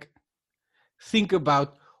like think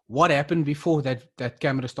about what happened before that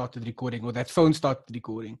camera started recording or that phone started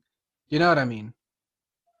recording. You know what I mean?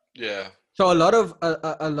 Yeah. So a lot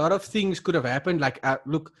of things could have happened. Like,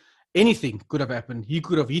 look, anything could have happened. He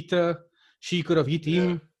could have hit her. She could have hit Yeah.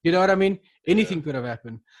 him. You know what I mean? Yeah. Anything could have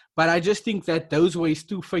happened. But I just think that those were his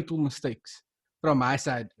two fatal mistakes from my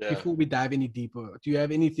side. Yeah. Before we dive any deeper, do you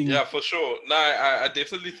have anything? Yeah, for sure. No, I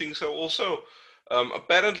definitely think so. Also,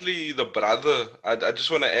 Apparently, the brother. I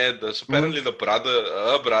just want to add this. Mm. Apparently, her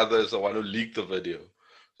brother, is the one who leaked the video.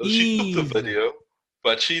 So she took the Easy. video,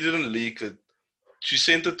 but she didn't leak it. She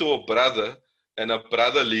sent it to her brother, and her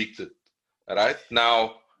brother leaked it. Right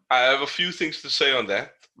now, I have a few things to say on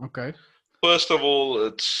that. Okay. First of all,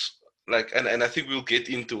 it's like, and I think we'll get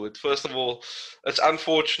into it. First of all, it's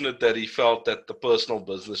unfortunate that he felt that the personal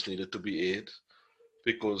business needed to be aired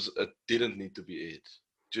because it didn't need to be aired.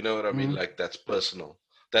 Do you know what I mean? Mm. Like, that's personal.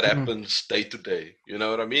 That Mm. happens day to day. You know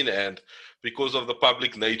what I mean? And because of the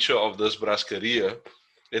public nature of this bra's career,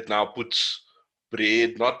 it now puts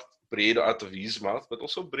bread, not bread out of his mouth, but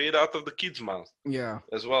also bread out of the kid's mouth Yeah.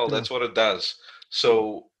 as well. True. That's what it does. True.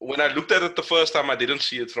 So when I looked at it the first time, I didn't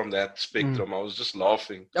see it from that Mm. spectrum. I was just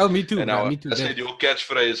laughing. Oh, me too, And bro. Me too. I That. said your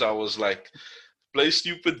catchphrase. I was like, "Play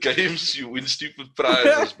stupid games, you win stupid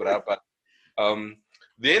prizes, bruh." But um,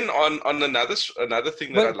 then on another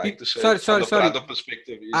thing that I'd like to say on the Sorry. brother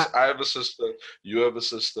perspective is, I have a sister, you have a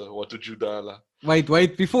sister. What would you do, Allah?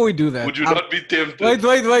 Wait. Before we do that, Would you not be tempted? wait.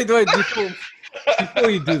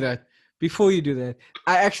 Before you do that,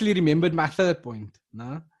 I actually remembered my third point.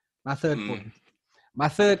 No, my third Mm, point. My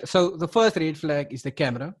third. So the first red flag is the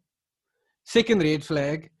camera. Second red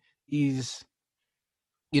flag is,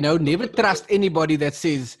 never trust anybody that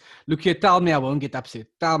says, "Look here, tell me I won't get upset.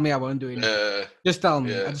 Tell me I won't do anything. Just tell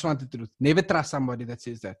me. I yeah, just want the truth." Never trust somebody that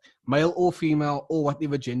says that, male or female or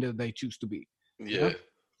whatever gender they choose to be. yeah.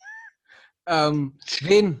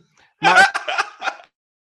 Then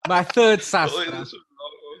my third sus, Oh, bruh. this is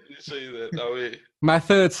how you say that. Oh, wait. My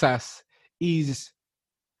third sus is,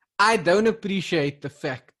 I don't appreciate the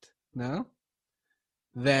fact, no,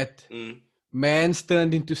 that Mm, man's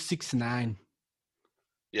turned into 6'9".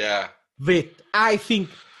 yeah. Wait, I think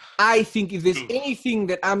if there's True. anything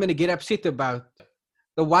that I'm gonna get upset about,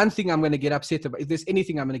 the one thing I'm gonna get upset about, if there's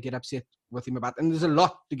anything I'm gonna get upset with him about, and there's a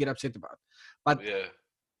lot to get upset about, but Yeah.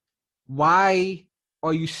 why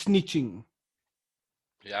are you snitching?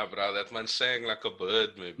 Yeah, bro. That man sang like a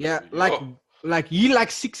bird, man, bro. Yeah, Yo. like he like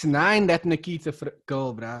 6'9", that Nikita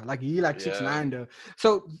girl, bruh. Like he like Yeah. 6'9", though.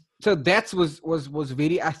 So that was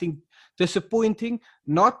very, I think, disappointing.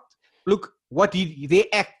 Not, look what they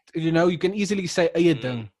act. You can easily say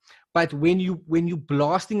Mm. but when you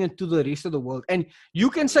blasting into the rest of the world, and you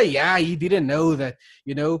can say, yeah, he didn't know that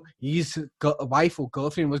his wife or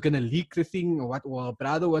girlfriend was gonna leak the thing, or what, or her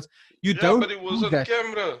brother was. You Yeah, don't but it was do on that.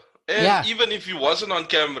 camera. And Yeah. even if he wasn't on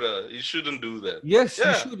camera, he shouldn't do that. Yes, you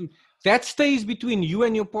Yeah. shouldn't. That stays between you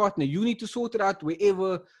and your partner. You need to sort it out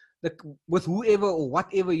wherever, with whoever or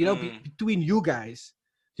whatever, Mm. between you guys.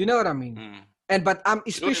 Do you know what I mean? Mm. But I'm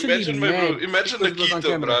Yo, especially imagine, my bro. mad Imagine because it was on Nikita,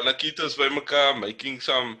 camera. bro. Nikita's by mekaar making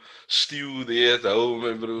some stew there at home,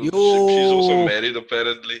 my bro. She's also Yo, married,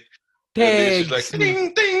 apparently. And then she's like, tags.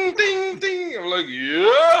 ding, ding, ding, ding. I'm like,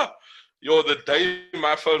 yeah. Yo, the day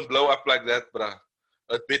my phone blow up like that, bruh,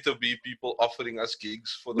 it better be people offering us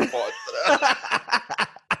gigs for the pod, bruh.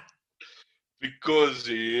 Because,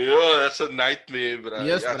 yeah, that's a nightmare, bruh.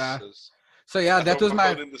 Yes, Yes. bruh. So yeah, I that drop was my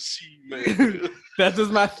my phone in the sea, man. that was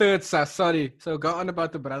my third sus. Sorry. So go on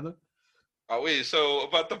about the brother. Oh wait, so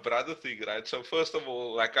about the brother thing, right? So first of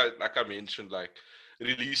all, like I mentioned, like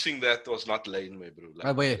releasing that was not lane, my bro.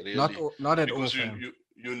 Like Wait, really, not at all, because you fam. you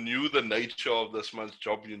you knew the nature of this man's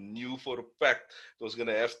job. You knew for a fact it was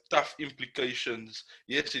gonna have tough implications.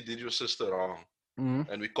 Yes, he did your sister wrong, Mm,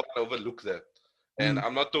 and we can't overlook that. And mm,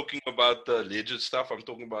 I'm not talking about the alleged stuff. I'm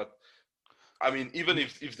talking about, I mean, even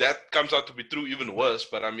if that comes out to be true, even worse.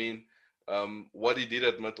 But I mean, what he did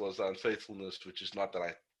admit was the unfaithfulness, which is not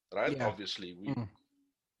right. Right? yeah. Obviously, Mm,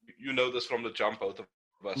 you know this from the jump. Both of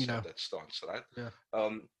us have that yeah. stance, right? Yeah.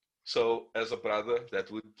 So as a brother,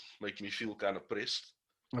 that would make me feel kind of pressed,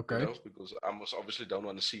 Okay. because I most obviously don't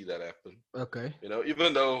want to see that happen. Okay.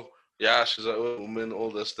 Even though, yeah, she's a woman,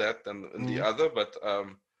 all this, that, and the Mm. other, but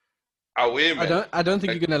away, man. I don't think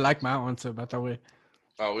Like, you're gonna like my answer, but I will.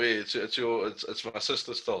 away, it's my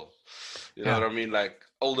sister still. You know Yeah. what I mean? Like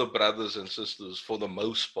older brothers and sisters, for the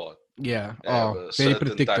most part, Yeah. have Oh, a very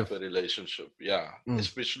certain type protective. of relationship. Yeah, Mm.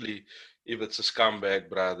 especially if it's a scumbag,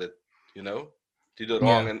 bruh, that you know did it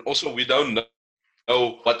wrong, Yeah. and also we don't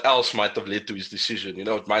know what else might have led to his decision.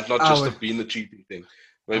 It might not I just will. have been the cheating thing. I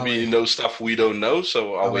Maybe will. he knows stuff we don't know.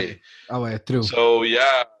 So I will. away. I will. True. So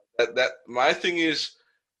yeah, that my thing is,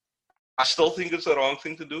 I still think it's the wrong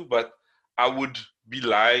thing to do, but I would be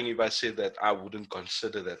lying if I said that I wouldn't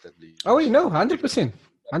consider that at Oh, least. you know, If it's 100%.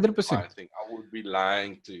 that was 100%. my thing, I would be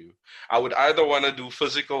lying to you. I would either want to do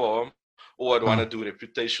physical harm or I'd want Uh, to do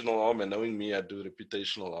reputational harm. And knowing me, I'd do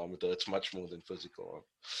reputational harm. It hurts much more than physical harm.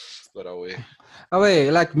 But away.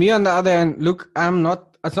 like me on the other hand, look, I'm not.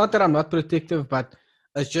 It's not that I'm not protective, but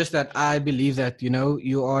it's just that I believe that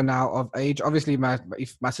you are now of age. Obviously,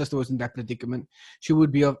 if my sister was in that predicament, she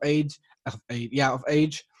would be of age. Of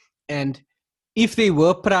age, and if there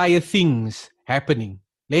were prior things happening,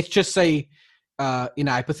 let's just say, in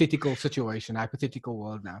a hypothetical situation, hypothetical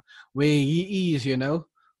world now, where he is,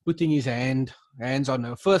 putting his hands on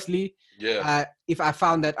her. Firstly, Yeah. if I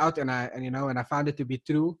found that out and I found it to be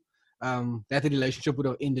true, that relationship would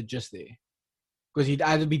have ended just there, because he'd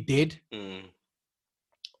either be dead Mm.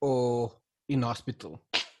 or in hospital,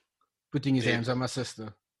 putting his Dead. hands on my sister.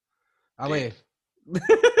 Dead. Away.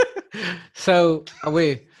 So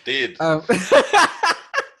away. Dead. Um,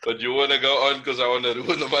 But you want to go on because I want to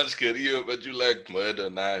ruin the man's career, but you like murder,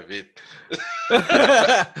 knife it.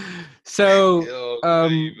 so Yo,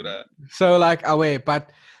 um bruh. so like away,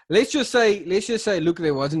 but let's just say look,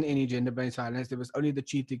 there wasn't any gender-based violence, there was only the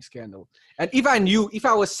cheating scandal. And if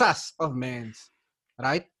I was sus of man's,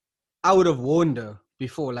 right, I would have warned her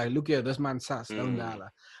before, like, look here, this man's sus, don't dial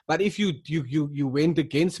her. But if you went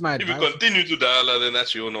against my If you advice, continue to dial, then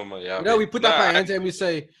that's your normal. Yeah, we put up nah, our hands and we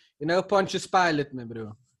say, Pontius Pilate, man,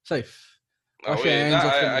 bro, safe, wash your hands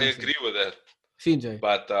off the I nonsense. agree with that. CJ.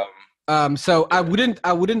 But So yeah.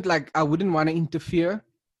 I wouldn't want to interfere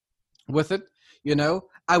with it.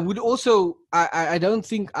 I would also, I don't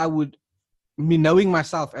think I would, me knowing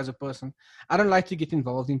myself as a person, I don't like to get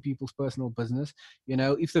involved in people's personal business.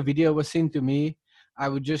 If the video was sent to me, I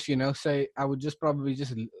would just, say, I would just probably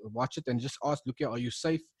just watch it and just ask, look here, are you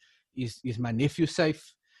safe? Is my nephew safe?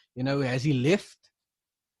 Has he left?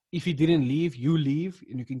 If he didn't leave, you leave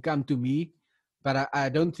and you can come to me. But I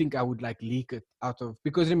don't think I would like leak it out of,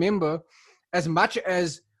 because remember, as much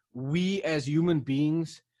as we as human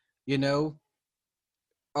beings, you know,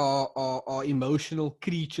 are emotional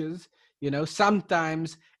creatures,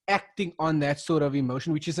 sometimes acting on that sort of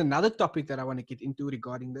emotion, which is another topic that I want to get into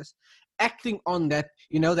regarding this, acting on that,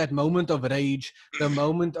 that moment of rage, the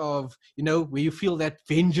moment of, where you feel that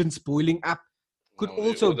vengeance boiling up, could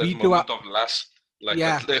also Or that be to moment of lust, like a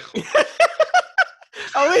yeah. Atlejo.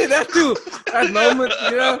 Oh, wait, that too. That moment,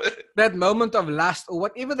 that moment of lust or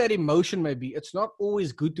whatever that emotion may be, it's not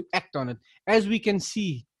always good to act on it, as we can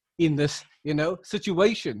see in this,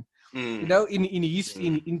 situation.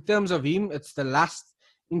 Mm, In terms of him, it's the lust.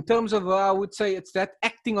 In terms of, I would say, it's that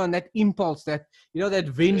acting on that impulse, that that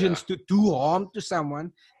yeah. vengeance to do harm to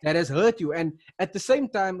someone that has hurt you, and at the same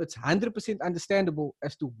time, it's 100% understandable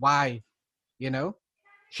as to why,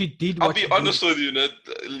 she did I'll what be she did. honest with you, Ned.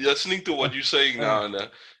 Listening to what you're saying Uh, now, Ned,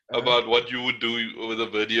 uh, about what you would do with a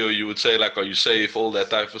video, you would say, like, are you safe, all that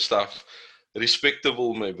type of stuff.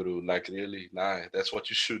 Respectable, my bro. Like, really, nah, that's what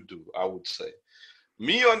you should do, I would say.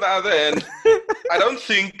 Me, on the other hand, I don't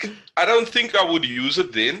think I would use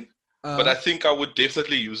it then, but I think I would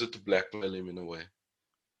definitely use it to blackmail him in a way.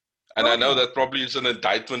 And I know okay. that probably is an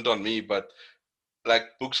indictment on me, but like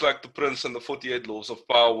books like The Prince and the 48 Laws of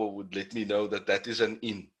Power would let me know that that is an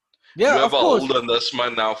in. You Yeah, have of a course. hold on this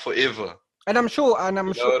man now forever. And I'm sure, and I'm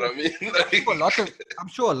You know sure, what I mean? Like, I'm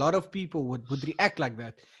sure a lot of people would react like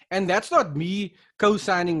that. And that's not me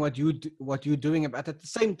co-signing what you're doing, but at the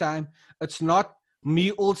same time, it's not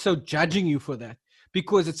me also judging you for that,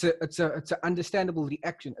 because it's a understandable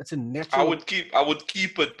reaction. It's a natural. I would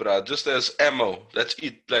keep it, bruh, just as ammo. That's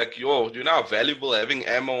it. Like, you know how valuable having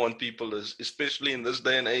ammo on people is, especially in this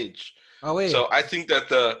day and age. Oh wait. So I think that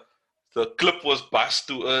the clip was bust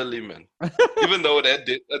too early, man. Even though it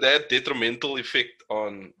had detrimental effect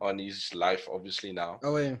on his life, obviously now,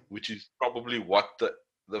 Oh wait. which is probably what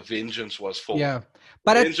the vengeance was for. Yeah. The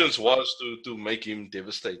But at vengeance was to make him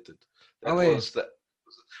devastated. oh That wait. was the.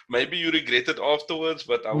 Maybe you regret it afterwards,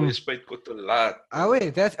 but I Mm. always paid quite a lot, Oh bro.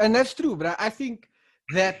 wait. That's true. But I think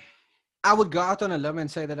that I would go out on a limb and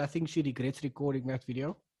say that I think she regrets recording that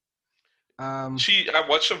video. I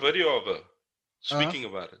watched a video of her Uh, speaking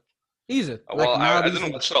about it. is it like Well, now I didn't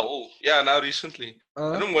recently? watch the whole. Yeah, now recently, I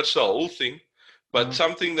Uh, didn't watch the whole thing, but uh,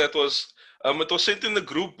 something that was it was sent in the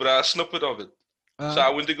group, bruh, a snippet of it. So uh, I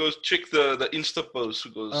went to go check the Insta post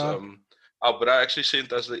because uh, our brother actually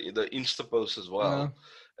sent us the Insta post as uh, well,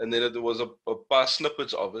 and then there was a past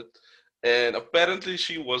snippets of it, and apparently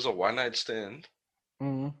she was a one night stand.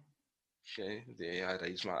 mm, Okay, there I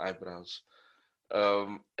raised my eyebrows.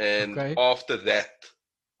 And okay. after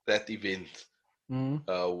that event, Mm,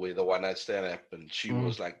 where the one night stand happened, she mm.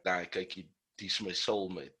 was like, "Nah, kyk, he's my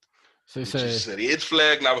soulmate," So which say, is red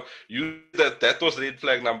flag number. You said that was red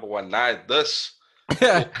flag number one. Nah, this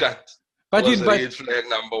pocket but was you red flag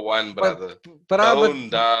number one, but brother. but Don't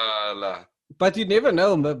dala. But you never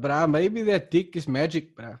know, bruh. Maybe that dick is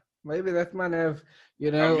magic, bruh. Maybe that man have,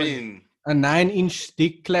 I mean, a 9-inch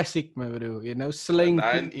dick classic, my bro. a Slaying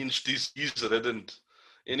things. 9-inch disease ridden.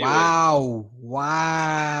 Anyway,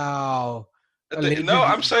 Wow. no,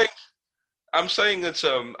 Allegedly. I'm saying it's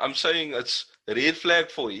a red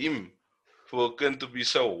flag for him for a kid to be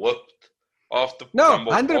so whipped No,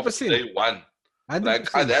 off 100%. day one. Like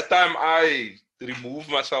at 100%. that time, I removed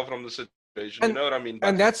myself from the situation. You And know what I mean? But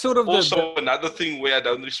and that's sort of the also another thing where I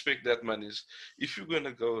don't respect that man is if you're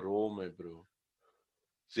gonna go raw, my bro,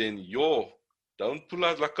 then don't pull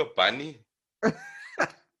out like a bunny.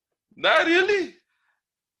 Nah, really.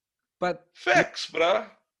 but Facts, bruh.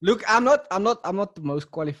 look, I'm not the most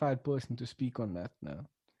qualified person to speak on that now.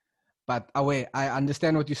 But wait, I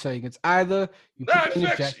understand what you're saying. It's either you put Nah, on your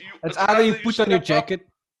facts. jacket. You It's it's either you either you put on your step up jacket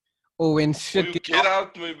or when or shit you gets get off.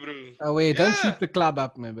 out, my bro. Wait, don't Yeah. shoot the club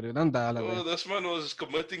up, my bro. Don't dial Oh, away. this man was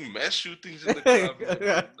committing mass shootings in the club, my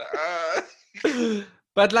bro. Nah.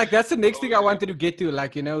 But like that's the next thing I Holy. wanted to get to,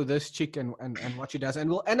 like this chick and what she does, and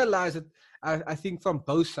we'll analyze it. I think from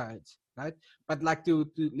both sides, right? But like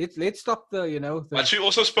to let's stop the But the she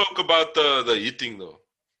also spoke about the hitting though.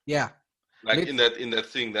 yeah. Like Let's in that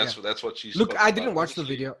thing, yeah. that's what she Look, spoke I didn't about. watch the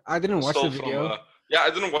Obviously, video. I didn't watch the stole from video. yeah, I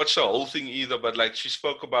didn't watch the whole thing either, but like she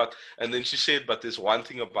spoke about, and then she said, but there's one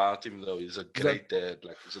thing about him though, he's a That great dad,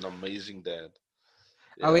 like he's an amazing dad.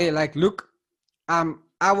 I Yeah. mean, like, look,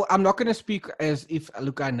 I'm not gonna speak as if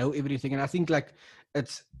look I know everything, and I think like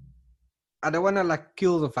it's I don't want to like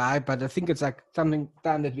kill the vibe, but I think it's like something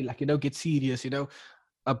time that we like get serious,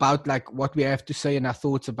 about like what we have to say and our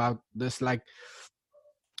thoughts about this. Like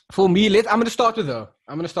for me, I'm gonna start with her.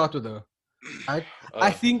 Right? I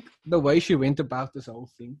Uh, think the way she went about this whole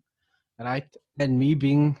thing, right, and me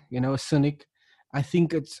being a cynic, I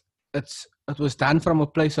think it was done from a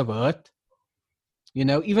place of hurt.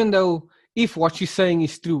 Even though if what she's saying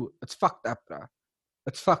is true, it's fucked up, bro.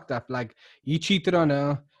 It's fucked up. Like he cheated on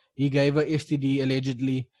her, he gave her STD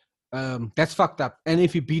allegedly. That's fucked up. And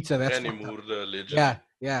if he beats her, that's Danny fucked up. Moore, Yeah, allegedly. yeah,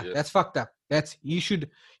 Yeah. that's fucked up. He should,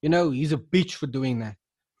 he's a bitch for doing that.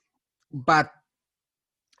 But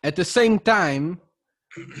at the same time,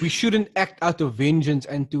 we shouldn't act out of vengeance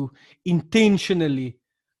and to intentionally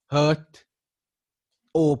hurt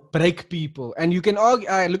or break people. And you can argue,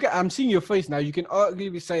 I'm seeing your face now. You can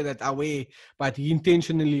arguably say that away, but he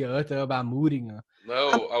intentionally hurt her by mooring her.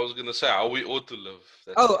 No, I was gonna say how we ought to live.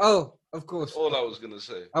 That's it. Of That's course. all I was gonna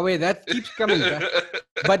say. Away, that keeps coming back.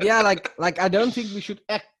 But yeah, like I don't think we should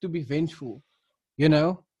act to be vengeful,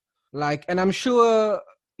 Like, and I'm sure,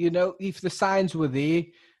 if the signs were there,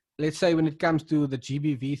 let's say when it comes to the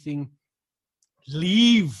GBV thing,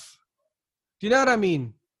 leave. Do you know what I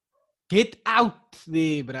mean? Get out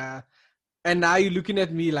there, bruh. And now you're looking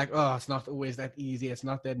at me like, oh, it's not always that easy. It's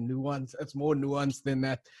not that nuanced. It's more nuanced than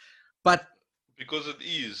that. But Because it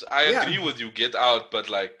is. I yeah, agree with you, get out, but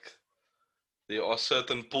like there are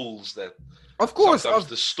certain pools that of course, sometimes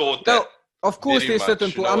distort no, that of course, very there's certain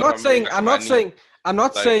much. You people. know I'm what not I mean? saying. Like I'm not money, saying. I'm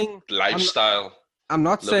not like saying. lifestyle, I'm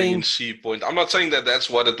not living in saying. Sea Point. I'm not saying that that's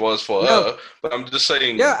what it was for No. her, but I'm just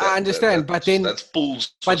saying Yeah, I understand. that's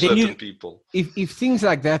pools for But then certain people. if things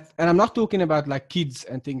like that, and I'm not talking about like kids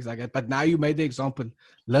and things like that, but now you made the example,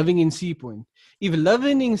 living in Sea Point. If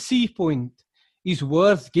living in Sea Point is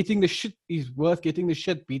worth getting the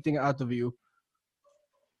shit beating out of you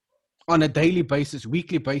on a daily basis,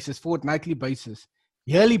 weekly basis, fortnightly basis,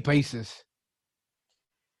 yearly basis,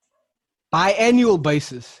 biannual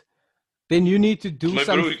basis, then you need to do My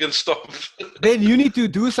some. bro, you can stop. Then you need to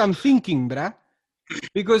do some thinking, bruh.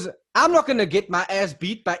 Because I'm not gonna get my ass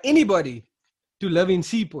beat by anybody to live in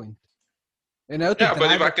Sea Point. To Yeah, but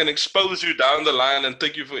if drive I it. can expose you down the line and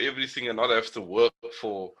take you for everything and not have to work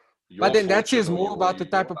for But your then that fortune says or more about the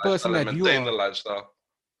your type of person lifestyle and that you maintain the are. lifestyle,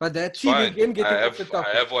 But that, it's see, we're fine. again getting off the I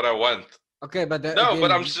topic. have what I want. Okay, but that, No,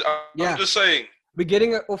 but again, I'm yeah, just saying we're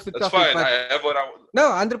getting off the that's topic. fine. But I have what I want.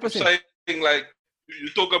 no, I'm 100%. saying like you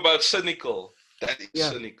talk about cynical. That is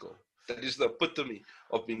Yeah. cynical. That is the epitome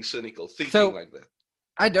of being cynical, thinking So like that.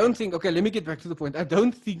 I don't think. Okay, let me get back to the point. I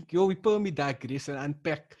don't think we per me digress and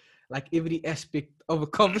unpack like every aspect of a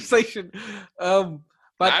conversation. But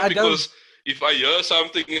Nah, I don't. because if I hear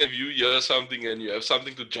something and if you hear something and you have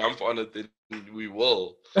something to jump on it, then we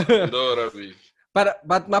will. You know what I mean?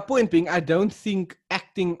 But my point being, I don't think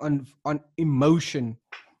acting on emotion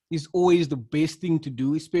is always the best thing to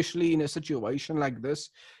do, especially in a situation like this.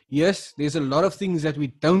 Yes, there's a lot of things that we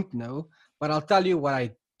don't know, but I'll tell you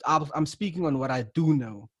what I'm speaking on what I do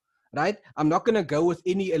know, right? I'm not gonna go with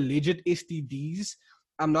any alleged STDs.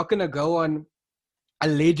 I'm not gonna go on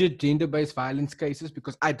alleged gender-based violence cases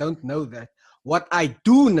because I don't know that. What I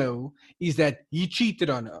do know is that he cheated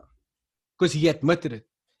on her because he admitted it.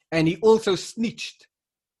 And he also snitched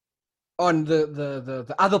on the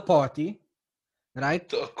other party, right?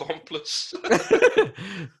 The accomplice.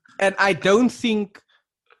 And I don't think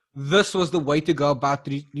this was the way to go about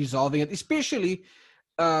resolving it, especially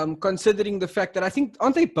considering the fact that I think,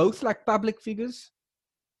 aren't they both like public figures?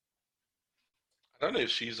 I don't know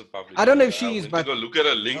if she's a public I don't know if figure. I she is, went to but go look at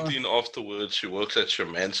her LinkedIn afterwards. She works at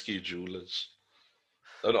Shermansky Jewelers.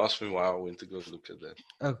 Don't ask me why I went to go look at that.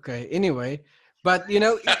 okay. Anyway, but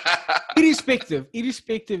irrespective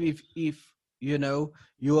if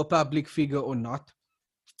you're a public figure or not,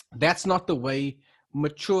 that's not the way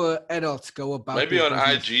mature adults go about Maybe their on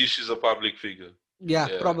business. IG she's a public figure. Yeah,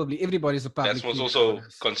 probably everybody's a public That was figure also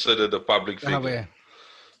nowadays. considered a public figure.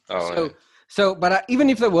 But even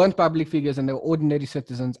if they weren't public figures and they were ordinary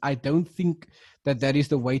citizens, I don't think that is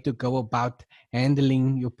the way to go about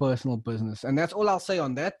handling your personal business. And that's all I'll say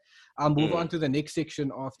on that. I'll move on to the next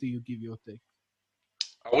section after you give your take.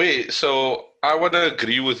 Wait, so I want to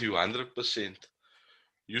agree with you 100%.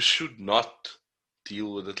 You should not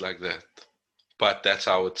deal with it like that. But that's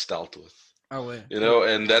how it's dealt with.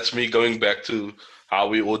 And that's me going back to how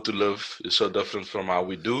we ought to live is so different from how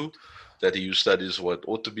we do. That he studies what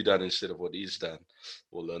ought to be done instead of what is done.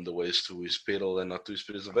 We'll learn the ways to his peril and not to his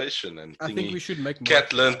preservation. And I think we should make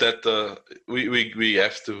Cat learned that we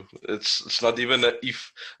have to. It's not even a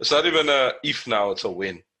if. It's not even a if now. It's a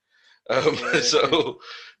when. Yeah, that's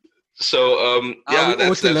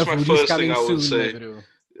my first thing I would say.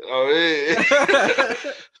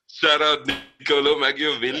 Shout out Nicolo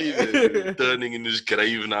Machiavelli turning in his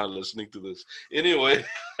grave now listening to this. Anyway,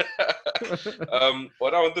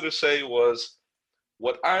 what I wanted to say was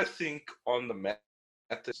what I think on the matter,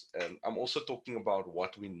 and I'm also talking about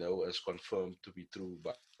what we know as confirmed to be true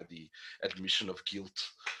by the admission of guilt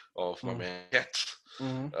of my man Cat.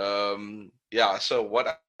 So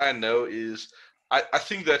what I know is I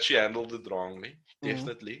think that she handled it wrongly,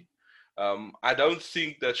 definitely. I don't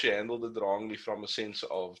think that she handled it wrongly from a sense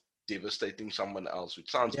of devastating someone else,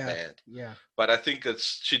 which sounds bad. Yeah. But I think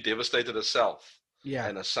she devastated herself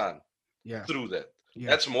and her son through that.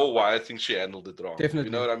 That's more why I think she handled it wrong. Definitely.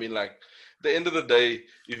 You know what I mean? Like, at the end of the day,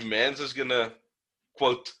 if man's is gonna,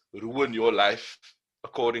 quote, ruin your life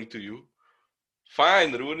according to you,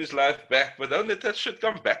 fine, ruin his life back, but don't let that shit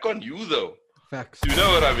come back on you, though. Facts. You know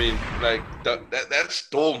what I mean? Like, that's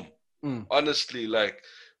dumb. Honestly, like,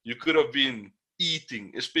 you could have been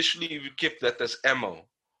eating, especially if you kept that as ammo.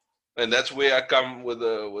 And that's where I come with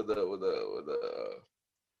the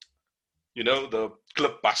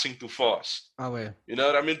clip passing too fast. You know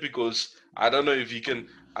what I mean? Because I don't know if he can.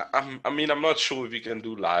 I'm not sure if he can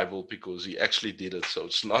do libel because he actually did it. So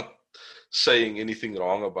it's not saying anything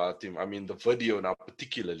wrong about him. I mean, the video now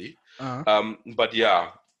particularly. But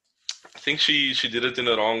yeah, I think she did it in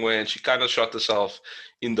the wrong way, and she kind of shot herself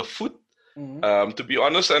in the foot. To be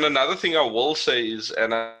honest. And another thing I will say is,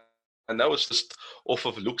 and I know it's just off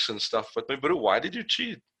of looks and stuff, but my bro, why did you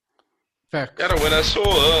cheat? Facts. Yeah, when I saw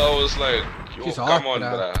her, I was like, yo, She's come hot, on,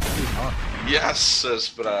 bruh. Yes, sis,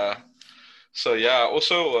 bruh. So yeah,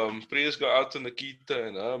 also prayers go out to Nikita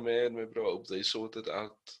and her man, my bro. I hope they sort it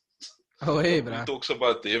out. Nobody talks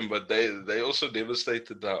about them, but they also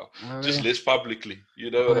devastated now. Just less publicly.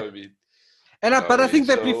 You know what I mean? But I think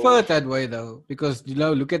they prefer it that way, though, because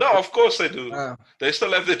look at. No, of course they do. They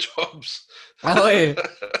still have their jobs.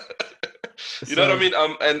 You know what I mean?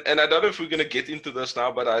 And I don't know if we're gonna get into this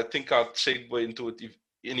now, but I think I'll segue into it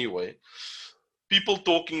anyway. People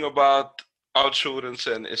talking about outsurance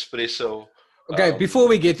and espresso. Okay, before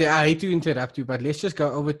we get there, I hate to interrupt you, but let's just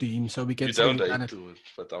go over to him so we can. You don't hate to it,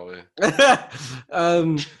 but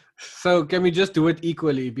so can we just do it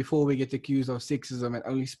equally before we get accused of sexism and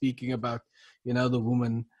only speaking about the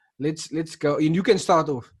woman? Let's go. And you can start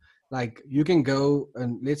off. Like you can go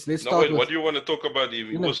and let's start. Wait, what do you want to talk about?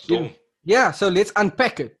 He was dumb. Yeah, so let's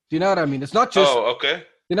unpack it. You know what I mean? It's not just. Oh, okay.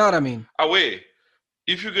 You know what I mean? Wait.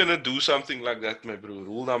 If you're gonna do something like that, my bro,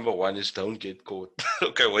 rule number 1 is don't get caught.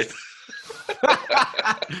 Okay, wait.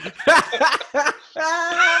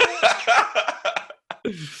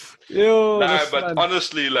 But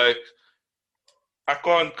honestly, like, I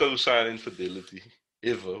can't co-sign infidelity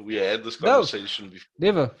ever. We had this conversation before.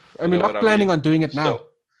 Never. I mean, not planning on doing it now.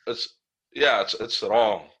 So it's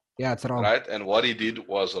wrong. Yeah, it's wrong. Right, and what he did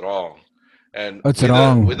was wrong. And it's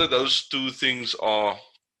wrong. Whether those two things are.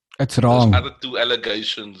 It's wrong. Those other two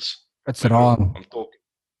allegations. It's wrong. I'm talking.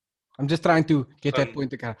 I'm just trying to get that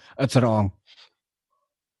point across. It's wrong.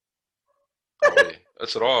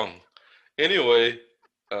 It's wrong. Anyway,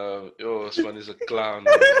 this one is a clown.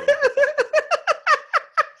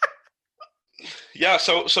 Yeah,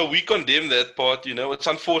 so we condemn that part. It's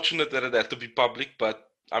unfortunate that it had to be public, but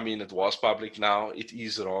I mean, it was public now. It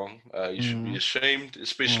is wrong. You should be Mm, ashamed, mm,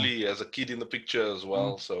 especially as a kid in the picture as mm,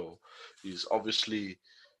 well. So he's obviously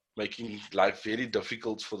making life very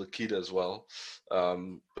difficult for the kid as well.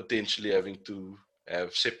 Potentially having to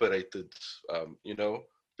have separated,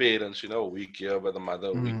 parents, a week here by the mother,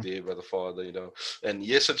 a week mm. there by the father, And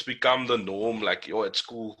yes, it's become the norm. Like, at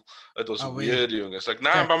school, it was Away. weird. It's like,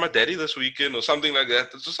 nah, I'm by my Facts. daddy this weekend or something like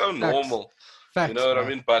that. It's just so Facts. normal. You Facts, know what I bro.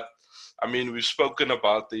 mean? But I mean, we've spoken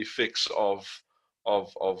about the effects of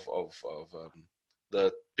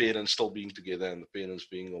the parents still being together and the parents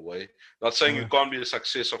being away. Not saying you Away. can't be a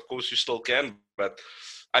success. Of course, you still can, but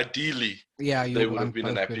ideally, Yeah, they you would have want been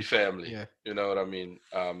an both happy good. family. Yeah. You know what I mean?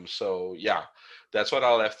 So yeah, that's what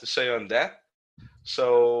I'll have to say on that.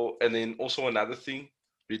 So, and then also another thing,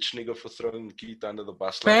 bitch nigga for throwing the kid under the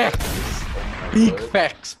bus like that. Facts. Oh my Big word!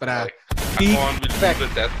 facts, bruh. Like, I Big can't believe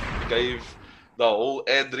facts. that gave the whole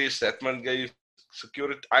address. That man gave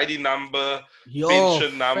security ID number, Yo,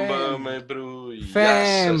 pension number, fam. my bro.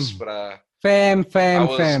 Yes, Fam. bruh. Fam, I fam,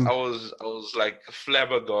 was, I fam. was, I was like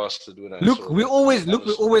flabbergasted when I Look, saw that, bro. we're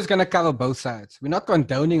Honestly, always gonna cover both sides. We're not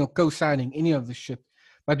condoning or co-signing any of the shit,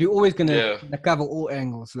 but we're always gonna yeah. cover all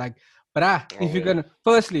angles. Like, if Oh you're yeah, gonna,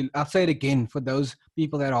 firstly, I'll say it again for those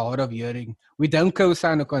people that are hard of hearing: we don't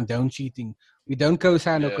co-sign or condone cheating. We don't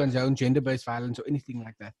co-sign or yeah. condone gender-based violence or anything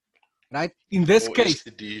like that. Right? In this Or case,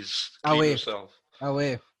 STDs. Clean away, yourself.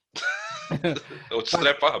 away. Or but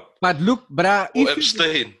strap up. but look, Or if you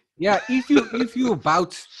abstain. yeah, if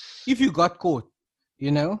you got caught,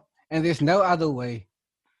 and there's no other way,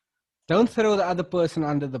 don't throw the other person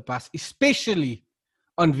under the bus, especially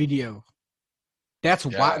on video. That's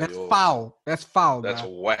why Yeah, that's yo. foul. That's foul, That's bro.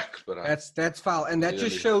 whack, bro. That's foul, and that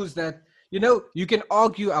just Really. shows that you can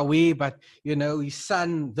argue away, but his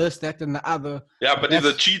son, this, that, and the other. Yeah, But but if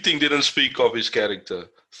the that's cheating didn't speak of his character,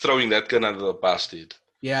 throwing that gun under the bus did. Do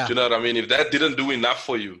yeah, you know what I mean? If that didn't do enough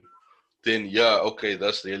for you, then yeah, okay,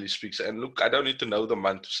 that really speaks. And look, I don't need to know the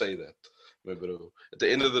man to say that, my bro. At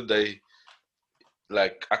the end of the day,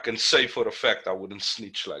 like I can say for a fact I wouldn't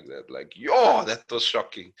snitch like that. Like, yo, that was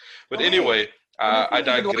shocking. But away. anyway, And the I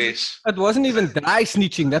thing is, digress. it wasn't even dry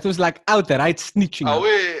snitching. That was like outright snitching.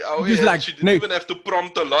 Just Away, and like she didn't no, even have to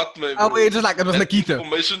prompt a lot, my away. bro. Just like it was That Nikita.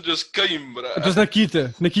 information just came, It was bruh.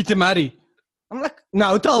 Nikita. Nikita Mari. I'm like, no,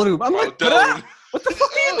 hotel room. I'm like, Hotel bruh, room. what the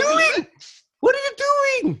fuck are you Oh, doing? What are you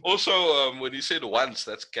doing? also, when he said once,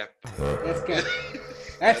 that's cap. That's cap.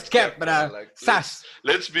 That's cap, bruh. Like, Sass.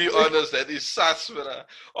 let's be honest, that is sus, bruh.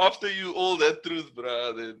 After you all that truth,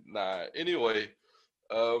 bruh, then nah. Anyway,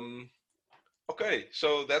 um, okay,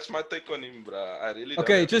 so that's my take on him, bruh. I really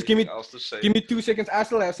don't Okay, have just anything else to say. give me 2 seconds. I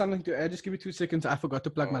still have something to add. Just give me 2 seconds. I forgot to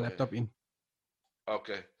plug my Oh, laptop in.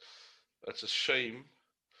 okay. It's a shame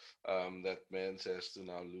that man has to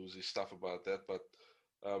now lose his stuff about that, but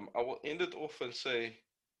I will end it off and say,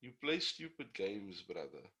 you play stupid games,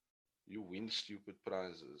 brother. You win stupid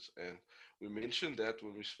prizes. And we mentioned that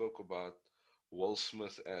when we spoke about Will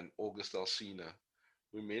Smith and August Alsina.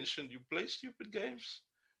 We mentioned you play stupid games,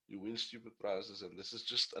 you win stupid prizes, and this is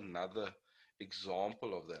just another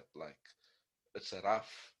example of that. Like, it's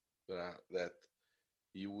rough that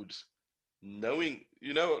you would, knowing,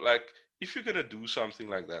 like, if you're gonna do something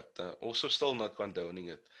like that, also still not condoning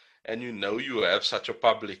it, and you have such a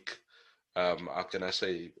public, how can I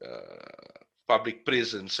say, public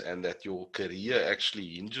presence, and that your career actually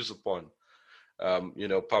hinges upon,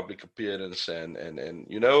 public appearance, and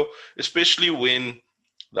especially when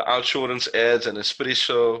the outsurance ads and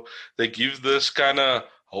espresso, they give this kind of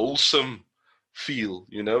wholesome feel,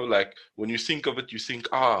 like when you think of it, you think,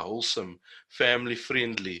 wholesome, family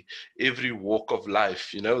friendly, every walk of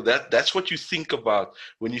life, that's what you think about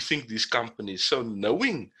when you think these companies. So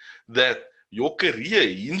knowing that your career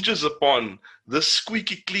hinges upon this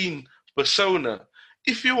squeaky clean persona,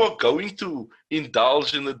 if you are going to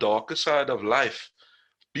indulge in the darker side of life,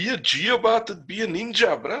 be a G about it, be a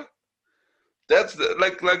ninja, bruh. That's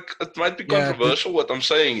like it might be Yeah. controversial what I'm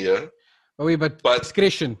saying here, But but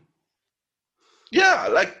discretion. yeah,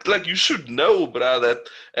 like you should know, bruh, that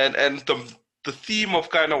and the theme of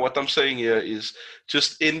kind of what I'm saying here is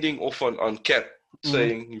just ending off on Cat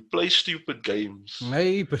saying you play stupid games,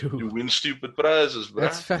 Hey, you bro. win stupid prizes,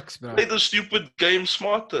 That's bruh. facts, bro. Play the stupid game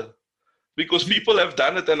smarter. Because people have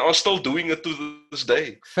done it and are still doing it to this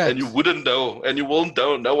day. And you Facts. wouldn't know, and you won't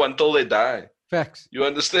know until they die. Facts. You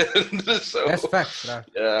understand? That's So, facts, bro.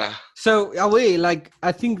 yeah. So, away, like,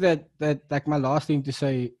 I think that like my last thing to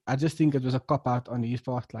say, I just think it was a cop out on his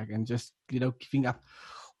part, like, and just giving up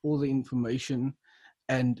all the information.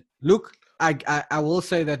 And look, I will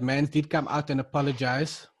say that Mans did come out and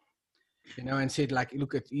apologize, and said like,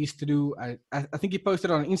 look, it is to do. I think he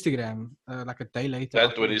posted on Instagram like a day later That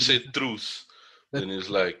after when the he video. said truth, That then he's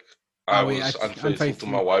like, I was it's unfaithful to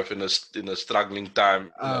my unfaithful. wife in a struggling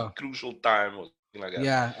time, in a Oh, crucial time, or something like that.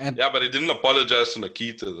 yeah, and Yeah, but he didn't apologize to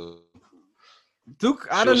Nikita though. look,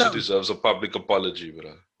 She I don't also know. deserves a public apology,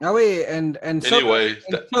 bro. No way, and so does Anyway,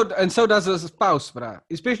 and so does his spouse, bruh.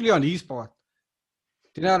 Especially on his part.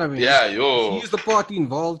 Do you know what I mean? yeah, He yo, is the party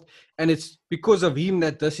involved, and it's because of him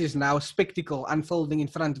that this is now spectacle unfolding in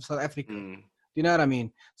front of South Africa. mm, Do you know what I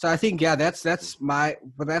mean? So I think that's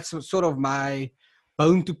sort of my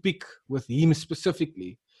bone to pick with him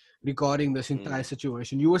specifically regarding this entire mm.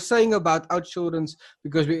 situation. You were saying about outsurance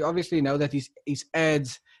because we obviously know that his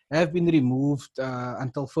ads have been removed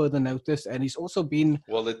until further notice, and he's also been.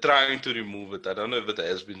 Well, they're trying to remove it. I don't know if it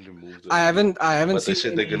has been removed I already, haven't I haven't but they seen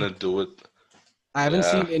said they're any. gonna do it. I haven't Yeah,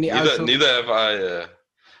 seen any neither outsurance. have I.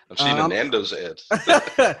 I've seen a Um, Nando's ad.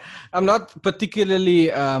 I'm not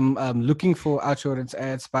particularly looking for outsurance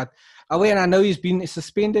ads, but and I know he's been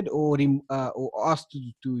suspended or asked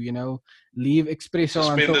to leave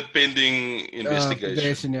Expresso until Suspended pending investigation.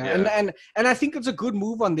 federation. Yeah, Yeah. and I think it's a good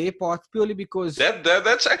move on their part purely because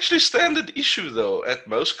That's actually standard issue though at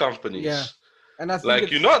most yeah, companies. and I think Like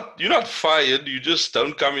it's you're not fired, you just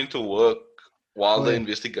don't come into work while oh, the yeah.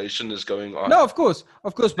 investigation is going on. No, of course,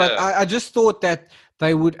 but Yeah. I just thought that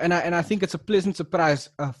they would, and I think it's a pleasant surprise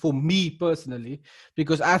for me personally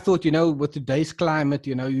because I thought with today's climate,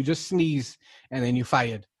 you just sneeze and then you're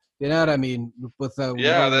fired. You know what I mean? With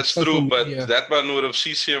Yeah, with that's social true, but media, that man would have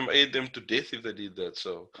CCMA'd them to death if they did that.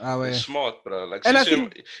 So they're way. smart, bro. Like And I CCM,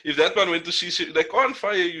 think if that man went to CCM, they can't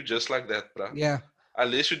fire you just like that, bro. yeah,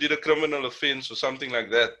 Unless you did a criminal offense or something like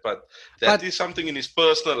that. But that but is something in his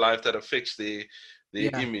personal life that affects their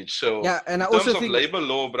yeah, image. So yeah, and I in also terms of think labor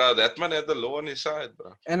law, bro, that man had the law on his side,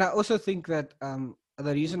 bro. And I also think that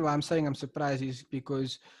the reason why I'm saying I'm surprised is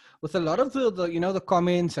because with a lot of the the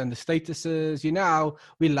comments and the statuses, how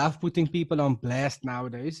we love putting people on blast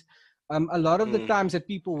nowadays. A lot of the Mm. times that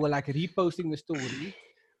people were like reposting the story,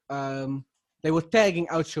 they were tagging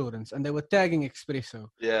Outsurance and they were tagging Espresso,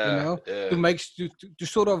 Yeah, to yeah, make to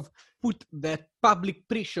sort of put that public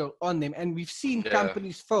pressure on them. And we've seen yeah,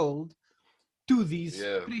 companies fold to these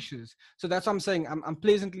yeah, pressures. So that's what I'm saying. I'm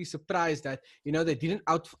pleasantly surprised that they didn't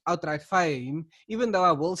outright fire him. Even though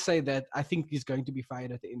I will say that I think he's going to be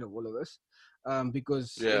fired at the end of all of this,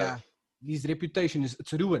 because yeah. yeah, his reputation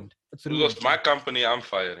it's ruined. It's If it was ruined. my company, I'm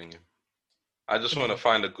firing him. I just want to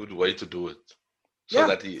find a good way to do it so Yeah,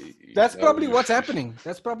 that that's probably what's if happening.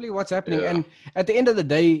 That's probably what's happening. yeah, And at the end of the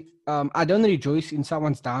day, I don't rejoice in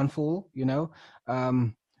someone's downfall.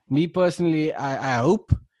 Me personally, I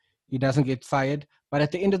hope he doesn't get fired. But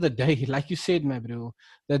at the end of the day, like you said, my bro,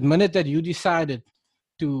 that minute that you decided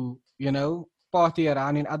to, party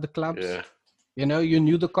around in other clubs, yeah, you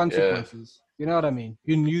knew the yeah. consequences. You know what I mean?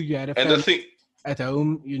 You knew you had a And the family thing, at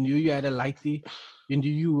home. You knew you had a lighty. You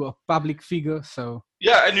knew you were a public figure. So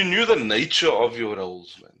yeah, and you knew the nature of your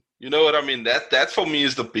roles, man. You know what I mean? That for me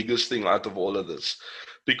is the biggest thing out of all of this,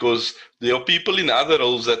 because there are people in other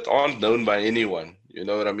roles that aren't known by anyone. You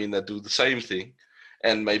know what I mean? That do the same thing,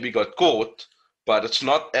 and maybe got caught, but it's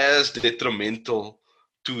not as detrimental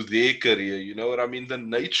to their career. You know what I mean? The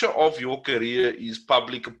nature of your career is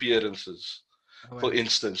public appearances. For well,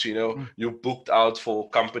 instance, mm, you booked out for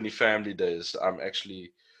company family days. I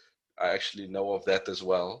actually know of that as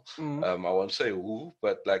well. mm, I won't say who,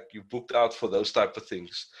 but like you booked out for those type of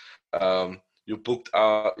things. You booked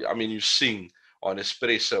out. I mean, you sing on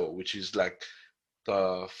Espresso, which is like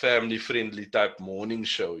the family-friendly type morning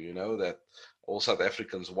show, that all South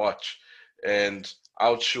Africans watch, and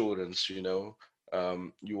Outsurance,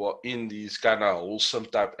 you are in these kind of wholesome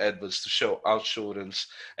type adverts to show Outsurance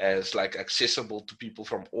as like accessible to people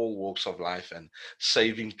from all walks of life and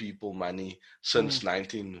saving people money mm, since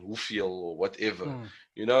 19 hoeveel or whatever. mm,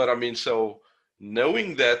 You know what I mean? So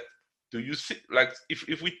knowing that, do you think, like,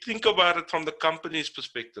 if we think about it from the company's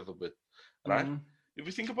perspective a bit, right? mm, If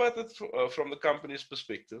we think about it from the company's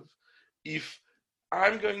perspective, if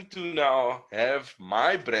I'm going to now have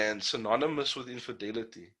my brand synonymous with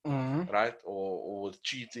infidelity, mm, right, or with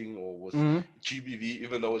cheating or with mm, GBV,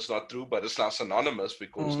 even though it's not true, but it's now synonymous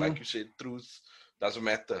because, mm, like you said, truth doesn't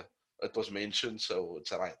matter. It was mentioned, so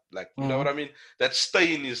it's right. Like, you know what mm, I mean? That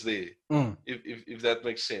stain is there. mm, If that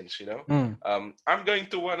makes sense. mm, I'm going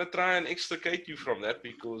to want to try and extricate you from that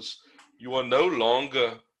because you are no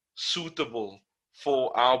longer suitable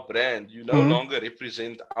for our brand. You no mm. longer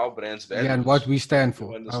represent our brand's Yeah, and what values. we stand You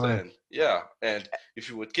for. Oh, understand? Yeah. And if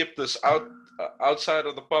you would keep this outside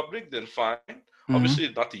of the public, then fine.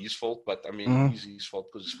 Obviously, not his fault, but I mean, it is his fault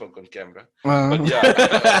because he spoke on camera. But Uh,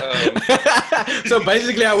 yeah, so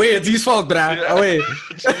basically, away, it's his fault, bruh. yeah, Away.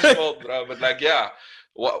 it's his fault, bro. But like, yeah,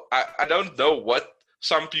 well, I don't know what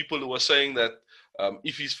some people who are saying that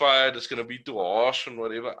if he's fired, it's gonna be too harsh and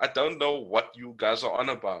whatever. I don't know what you guys are on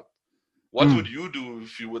about. What would you do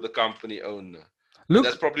if you were the company owner? And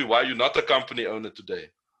that's Look, probably why you're not a company owner today.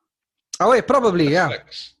 away, probably, That's yeah.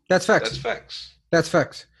 facts. That's facts. That's facts. That's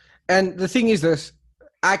facts. And the thing is this,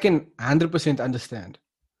 I can 100% understand.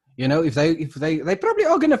 You know, if they probably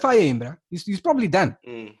are gonna fire him, bro. He's probably done.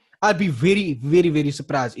 I'd be very, very, very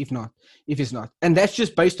surprised if he's not. And that's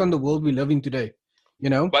just based on the world we live in today. You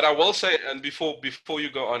know. But I will say, and before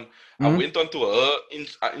you go on, I went onto her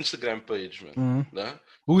Instagram page, man. No?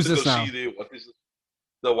 Who's To go this now? see what is it?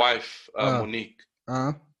 The wife, Monique.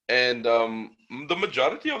 And the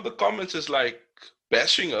majority of the comments is like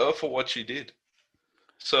bashing her for what she did.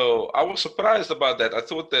 So I was surprised about that. I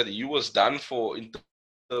thought that he was done for in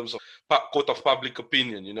terms of court of public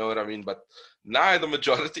opinion, you know what I mean? But now the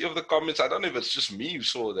majority of the comments, I don't know if it's just me who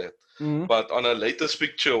saw that, but on her latest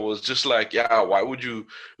picture was just like, yeah, why would you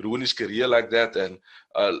ruin his career like that? And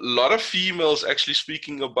a lot of females actually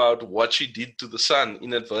speaking about what she did to the son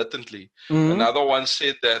inadvertently. Another one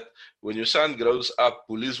said that when your son grows up,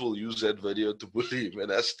 bullies will use that video to bully him,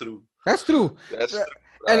 and that's true. That's true. That's true.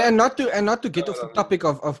 And not to get off the topic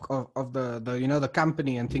of the you know the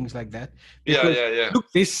company and things like that. Because look,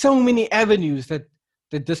 there's so many avenues that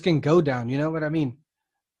this can go down. You know what I mean?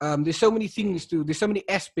 There's so many things there's so many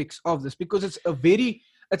aspects of this because it's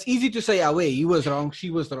easy to say, oh, wait, he was wrong, she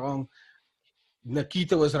was wrong,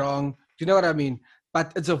 Nikita was wrong. Do you know what I mean?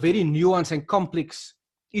 But it's a very nuanced and complex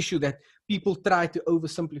issue that people try to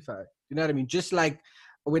oversimplify. You know what I mean? Just like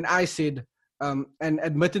when I said, and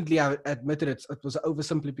admittedly, I admitted it was an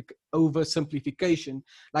oversimplification.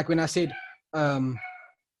 Like when I said,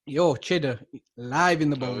 yo, Cheddar, live in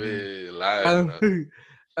the building.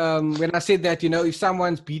 When I said that, you know, if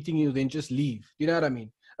someone's beating you, then just leave. You know what I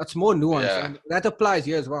mean? That's more nuanced, and that applies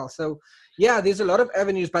here as well. So, yeah, there's a lot of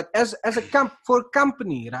avenues, but for a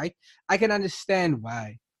company, right? I can understand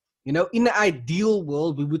why. You know, in the ideal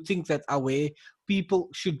world, we would think that our way people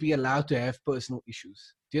should be allowed to have personal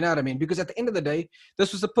issues. Do you know what I mean? Because at the end of the day,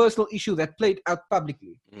 this was a personal issue that played out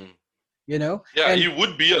publicly. You know? Yeah, and he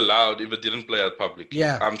would be allowed if it didn't play out publicly.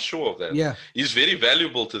 Yeah. I'm sure of that. Yeah. He's very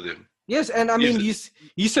valuable to them. Yes, and I mean, he's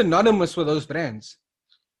synonymous with those brands.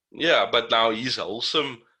 Yeah, but now his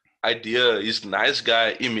wholesome idea, his nice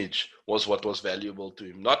guy image was what was valuable to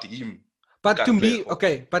him, not him. But to me,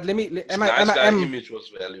 okay, but image was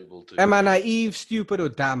valuable to him. Am I naive, stupid, or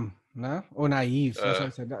dumb? No? Or naive.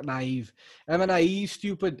 Not naive. Am I naive,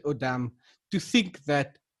 stupid, or dumb to think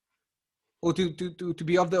that, or to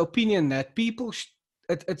be of the opinion that people,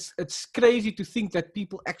 it's crazy to think that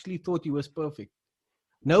people actually thought he was perfect.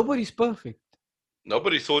 Nobody's perfect.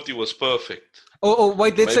 Nobody thought he was perfect. Oh,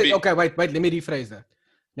 wait, let me rephrase that.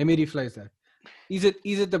 Is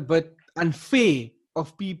it a bit unfair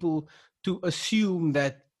of people to assume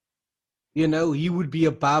that, you know, he would be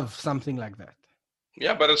above something like that?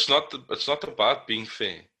 Yeah, but it's not about being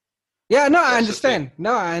fair. Yeah, no, I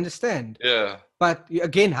understand. Yeah. But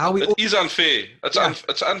again, how we... It is unfair.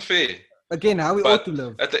 It's unfair. Again, how we ought to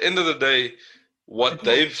live. At the end of the day, what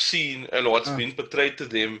they've seen and what's been portrayed to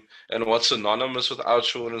them and what's synonymous with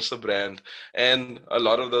Outsurance, the brand, and a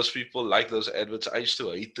lot of those people like those adverts. I used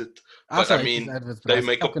to hate it. But I mean, they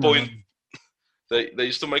make a point... They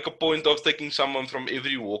used to make a point of taking someone from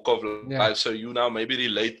every walk of life. So you now maybe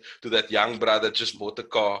relate to that young brother that just bought a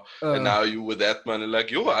car, and now you with that man, and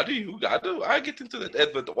like, yo, how do I get into that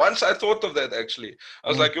advert? Once I thought of that actually, I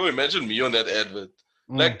was like, yo, imagine me on that advert,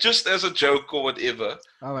 like just as a joke or whatever.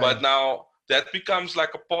 But now that becomes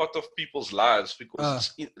like a part of people's lives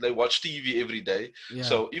because they watch TV every day.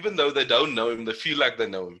 So even though they don't know him, they feel like they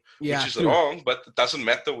know him, which is wrong. But it doesn't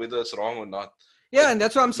matter whether it's wrong or not. Yeah, and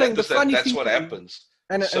that's what I'm saying. The funny thing, that's what happens.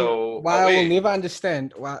 And why I will never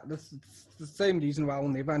understand. That's the same reason why I will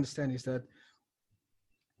never understand is that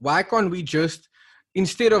why can't we just,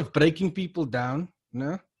 instead of breaking people down, you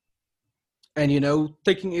know, and, you know,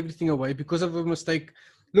 taking everything away because of a mistake,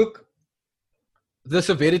 look, the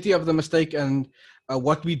severity of the mistake and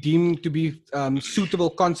what we deem to be suitable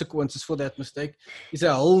consequences for that mistake is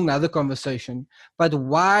a whole nother conversation. But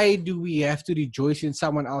why do we have to rejoice in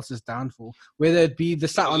someone else's downfall? Whether it be on the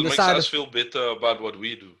side it makes us feel better about what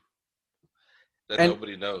we do that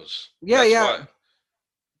nobody knows. Yeah, Why.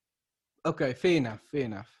 Okay, fair enough.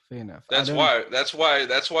 That's why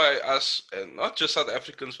us, and not just South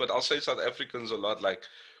Africans, but I'll say South Africans a lot, like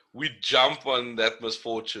we jump on that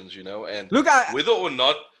misfortunes, you know, and whether or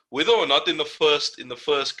not whether or not in the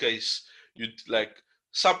first case, you like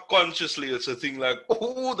subconsciously it's a thing like,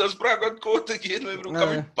 oh, this bra got caught again, man, bro. Can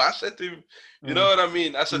we bust at him? You know what I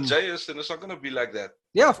mean? As a JS, and it's not gonna be like that.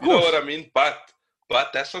 Yeah, of You know course. what I mean? But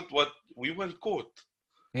that's not what we weren't caught.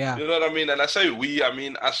 Yeah. You know what I mean? And I say we, I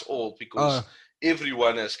mean us all, because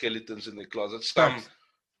everyone has skeletons in their closet. Some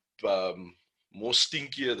more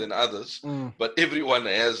stinkier than others, but everyone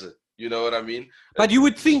has it. You know what I mean? But you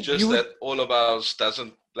would It's think just that all of ours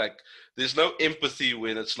doesn't, like, there's no empathy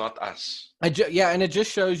when it's not us. Yeah, and it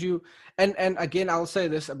just shows you. And again, I'll say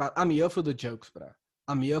this about, I'm here for the jokes, bro.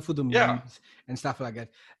 I'm here for the memes and stuff like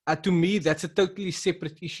that. To me, that's a totally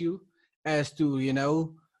separate issue as to, you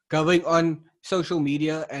know, going on social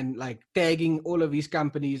media and like tagging all of these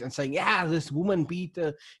companies and saying, yeah, this woman beat,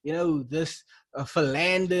 you know, this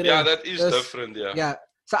philanderer. Yeah, that is different. Yeah. Yeah.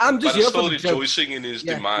 So I'm just but here it's still for the rejoicing jokes. in his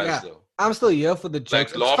demise, though. I'm still here for the jokes. Like,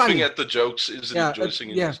 it's laughing funny. at the jokes is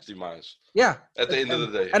rejoicing in his demise. Yeah. At the end of the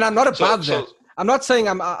day. And I'm not above that. I'm not saying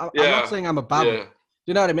I'm not saying I'm above it.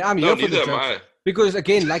 You know what I mean? I'm here for the jokes. Because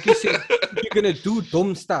again, like you said, you're gonna do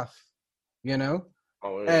dumb stuff, you know?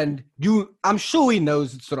 And I'm sure he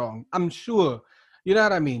knows it's wrong. I'm sure. You know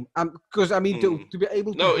what I mean? Because I mean to be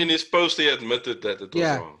able to. No, in his post he admitted that it was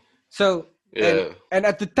wrong. So and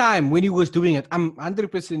at the time when he was doing it, I'm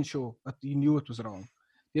 100% sure that he knew it was wrong.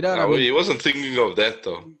 You know what I mean? He wasn't thinking of that,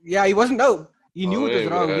 though. Yeah, he wasn't. No, he knew it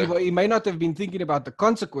was wrong. He may not have been thinking about the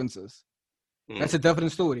consequences. That's a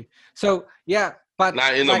different story. So yeah, but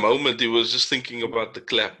in the moment he was just thinking about the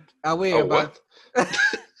clap. What?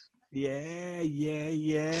 yeah.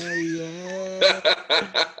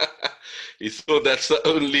 He thought that's the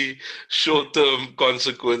only short-term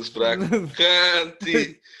consequence, bro. Can't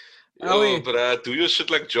he? Oh, bro, do your shit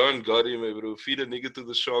like John Gotti, man, bro. Feed a nigga to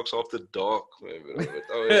the sharks after dark, man, bro.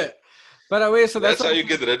 But so that's how you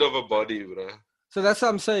get rid of a body, bro. So that's what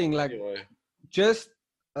I'm saying. Like, just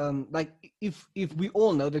like if we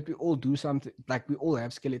all know that we all do something, like we all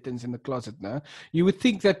have skeletons in the closet now, you would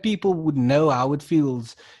think that people would know how it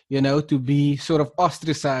feels, you know, to be sort of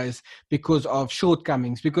ostracized because of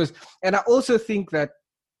shortcomings. And I also think that,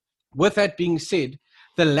 with that being said,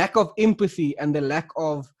 the lack of empathy and the lack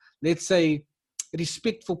of, let's say,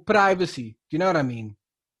 respect for privacy, do you know what I mean?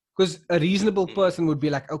 Because a reasonable person would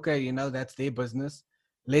be like, okay, you know, that's their business,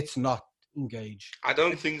 let's not engage. I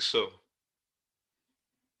don't think so.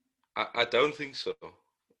 I don't think so,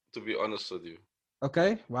 to be honest with you.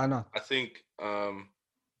 Okay, why not? I think a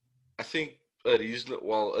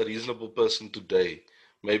reasonable person today,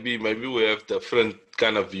 maybe we have different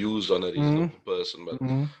kind of views on a reasonable person, but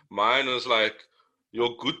mine is like,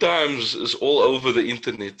 your good times is all over the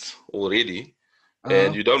internet already,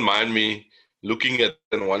 and you don't mind me looking at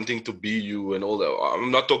and wanting to be you and all that. I'm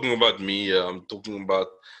not talking about me. I'm talking about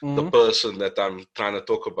the person that I'm trying to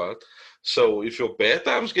talk about. So if your bad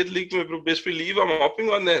times get leaked, bro, best believe I'm hopping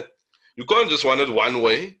on that. You can't just want it one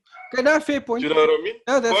way. Okay, no, fair point. Do you know what I mean?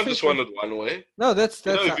 No, that's you can't just want it one way. No, that's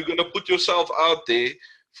you know, if you're gonna put yourself out there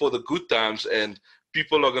for the good times, and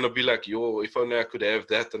people are gonna be like, yo, if only I could have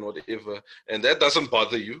that and whatever, and that doesn't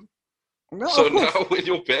bother you. No, so now when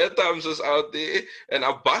your bad times is out there and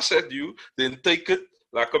I bust at you, then take it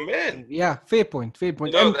like a man. Yeah, fair point. You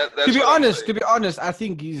know, that's to be honest, I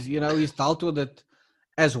think he's dealt with it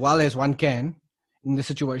as well as one can in the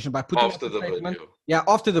situation by putting after the video. Yeah,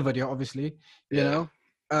 after the video, obviously. You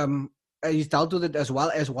know, he's dealt with it as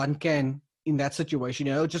well as one can in that situation.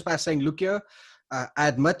 You know, just by saying, "Look here, I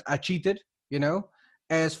admit I cheated." You know,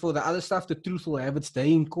 as for the other stuff, the truth will have its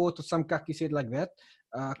day in court, or some kaki said like that.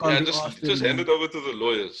 Just hand it over to the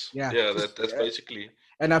lawyers. Yeah, that's basically.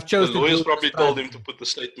 And I've chosen. The lawyers probably told him to put the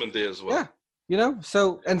statement there as well. Yeah, you know.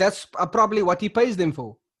 So, and that's probably what he pays them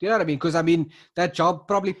for. Do you know what I mean? Because I mean, that job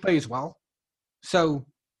probably pays well. So,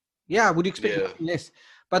 yeah, I would expect less.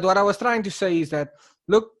 But what I was trying to say is that,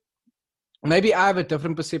 look, maybe I have a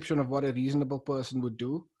different perception of what a reasonable person would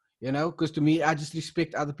do. You know, because to me, I just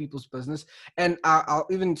respect other people's business, and I'll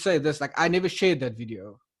even say this: like, I never shared that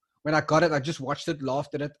video. When I got it, I just watched it,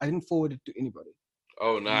 laughed at it. I didn't forward it to anybody.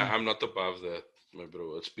 Oh no, I'm not above that, my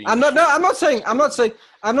bro. It's being. I'm not saying.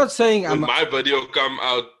 When my video come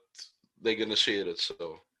out, they're gonna share it.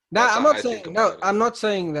 So. No, I'm not saying. No, I'm not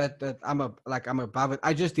saying that I'm above it.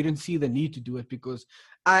 I just didn't see the need to do it because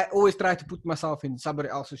I always try to put myself in somebody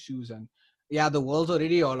else's shoes, and the world's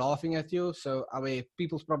already are laughing at you. So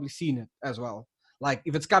people's probably seen it as well. Like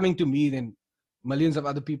if it's coming to me, then millions of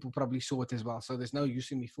other people probably saw it as well. So there's no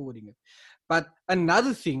use in me forwarding it. But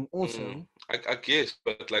another thing also, I guess,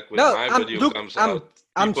 but like when my video comes out,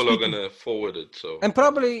 people are gonna forward it. So and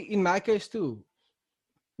probably in my case too.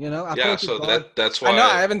 You know, so that's why I know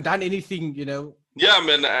I haven't done anything, you know, Yeah,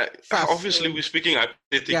 man. Sus. Obviously, we're speaking Yeah.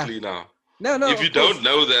 hypothetically now. No, If you of course. don't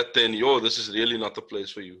know that, then this is really not the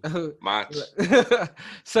place for you, Mats.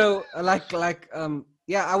 So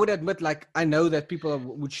yeah, I would admit, like, I know that people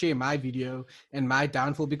would share my video and my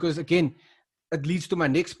downfall because, again, it leads to my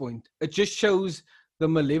next point. It just shows the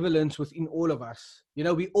malevolence within all of us.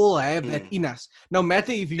 We all have that in us. No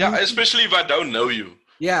matter if Yeah, you especially if I don't know you.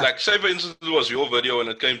 yeah, Like, say for instance, it was your video and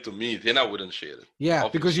it came to me, then I wouldn't share it, yeah,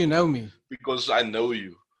 because you obviously, know me. because I know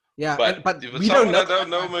you. Yeah, But but if it's we don't someone know I don't that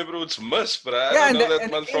know, much. my bro, it's miss. But I Yeah, don't and know that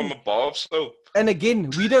and much from again, a bar of soap. and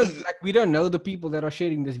again, we don't know the people that are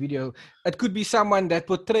sharing this video. It could be someone that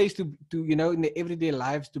portrays to in their everyday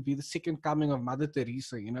lives to be the second coming of Mother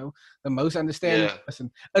Teresa. The most understanding Yeah,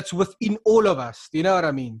 person. It's within all of us. Do you know what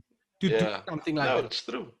I mean? To do yeah. something like No, that. it's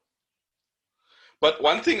true. But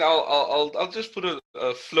one thing I'll just put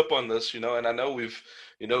a flip on this, and I know we've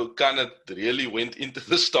kind of really went into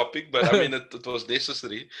this topic, but I mean it was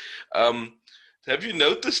necessary. Um, have you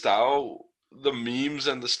noticed how the memes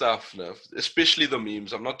and the stuff, especially the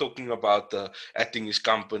memes? I'm not talking about the acting his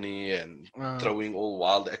company and throwing all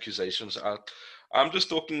wild accusations out. I'm just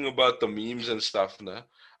talking about the memes and stuff,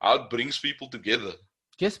 how it brings people together.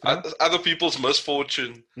 Yes, bro. Other people's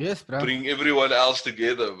misfortune Yes, bro. bring everyone else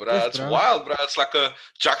together, bro. Yes, It's bro. wild, bro. It's like a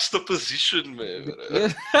juxtaposition, man.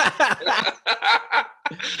 Yes.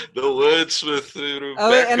 The wordsmith, Oh,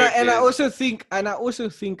 back and I again. also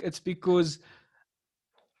think it's because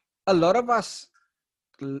a lot of us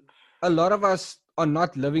a lot of us are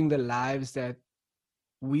not living the lives that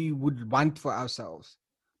we would want for ourselves.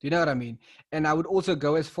 Do you know what I mean? And I would also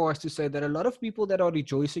go as far as to say that a lot of people that are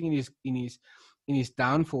rejoicing in his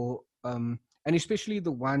downfall, and especially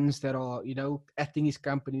the ones that are acting his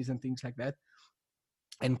companies and things like that,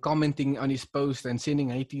 and commenting on his post and sending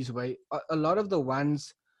hate his way. A lot of the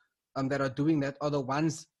ones that are doing that are the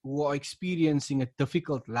ones who are experiencing a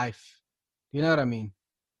difficult life. You know what I mean?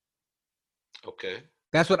 Okay.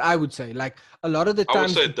 That's what I would say. Like, a lot of the I would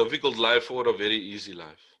times, say a difficult life or a very easy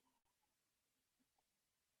life.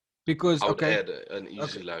 because I would okay, add an okay,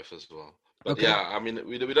 easy life as well. But okay, yeah, I mean,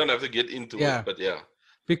 we don't have to get into it, yeah, but yeah.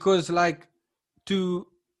 because like to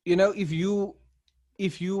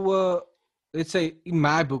if you were, let's say, in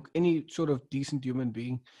my book, any sort of decent human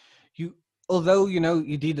being, you although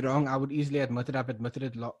you did wrong, I would easily admit it. I've admitted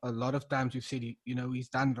it a lot of times. You've said he's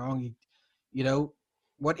done wrong. You know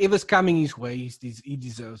whatever's coming his way, he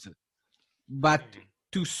deserves it. But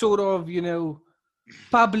to sort of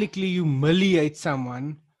publicly humiliate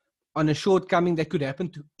someone on a shortcoming that could happen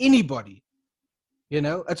to anybody.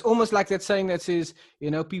 It's almost like that saying that says,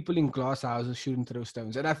 people in glass houses shouldn't throw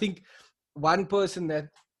stones. And I think one person that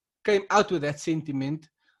came out with that sentiment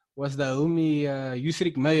was the homie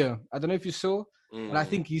Yusrik Meyer. I don't know if you saw, but I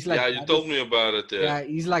think he's Yeah, like you told me about it, yeah, yeah,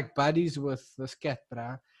 he's like buddies with this cat,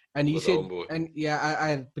 bruh. And he with said, Homeboy. and yeah,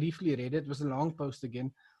 I briefly read it. It was a long post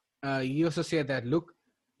again. He also said that, look,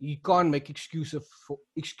 you can't make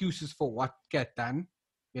excuses for what cat done,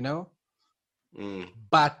 you know, Mm.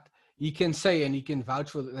 but he can say and he can vouch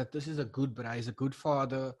for that this is a good bruh. He's a good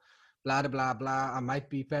father, blah, blah, blah, blah. I might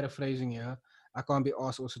be paraphrasing here. I can't be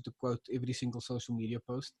asked also to quote every single social media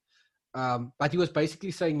post. But he was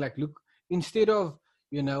basically saying, like, look, instead of,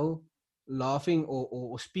 you know, laughing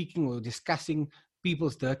or speaking or discussing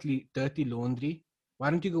people's dirty laundry, why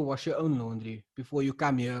don't you go wash your own laundry before you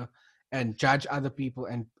come here and judge other people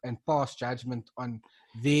and pass judgment on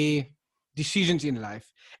their decisions in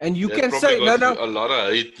life? And you Yeah, it can probably say, no, got no, a lot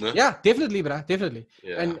of hate, no? yeah, definitely, bruh, definitely.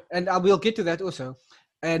 Yeah. And I will get to that also.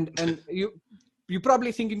 And you're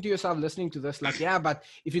probably thinking to yourself listening to this, like, yeah, but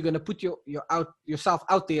if you're gonna put yourself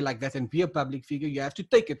out there like that and be a public figure, you have to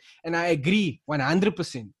take it. And I agree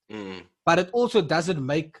 100%. Mm. But it also doesn't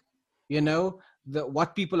make,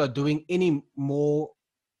 what people are doing any more.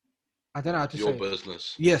 I don't know how to Your say it.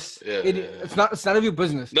 business. Yes, Yeah, yeah, it's yeah. not. It's none of your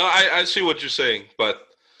business. No, I see what you're saying, but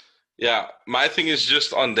yeah, my thing is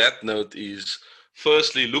just on that note is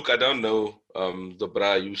firstly, look, I don't know the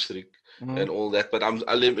Bra Yusrik Mm, and all that, but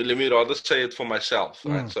let me rather say it for myself,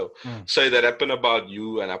 right? mm, So mm, say that happened about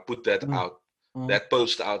you and I put that mm, out, mm, that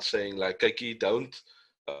post out saying like, Kiki, don't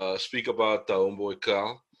speak about the homeboy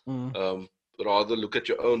Carl. mm. Um, rather look at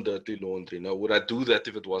your own dirty laundry. Now, would I do that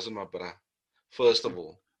if it wasn't my bra? First of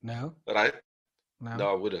all, No, right? no.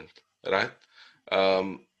 No, I wouldn't. Right?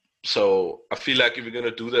 Um, so I feel like if you're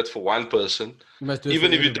gonna do that for one person, You must do it for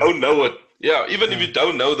even if you everyone. don't know it, yeah, even if Yeah, you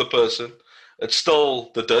don't know the person, it's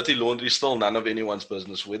still the dirty laundry is still none of anyone's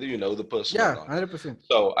business, whether you know the person or yeah, not. 100%.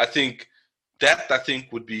 So I think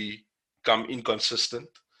would become inconsistent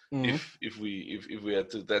if we had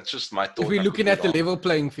to. That's just my If thought. we're I could looking be at the wrong. level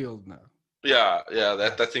playing field now. Yeah, Yeah.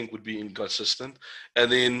 that I think would be inconsistent.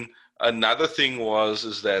 And then another thing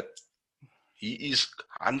is that he is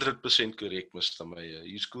 100% correct, Mr. Mayor.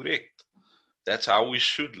 He's correct. That's how we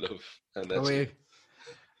should live, and that's it. Away.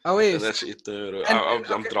 Away. And that's it. And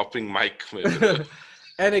I'm okay. dropping mic, bro.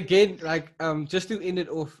 And again, like just to end it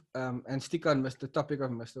off and stick on the topic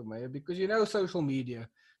of Mr. Mayor, because social media,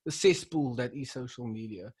 the cesspool that is social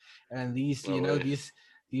media, and these No way.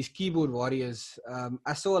 these keyboard warriors.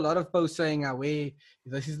 I saw a lot of posts saying, "Away,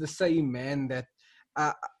 this is the same man that."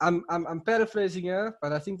 I'm paraphrasing here,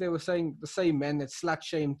 but I think they were saying the same man that slut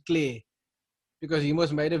shamed Claire because he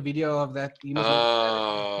must made a video of that. He must made a character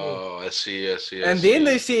of Claire. Oh, I see, I see, I And then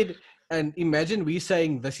they see. said, and imagine we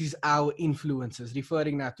saying this is our influences,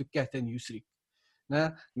 referring now to Kat and Yusri.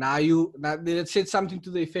 Now it said something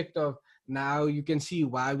to the effect of now you can see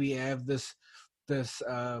why we have this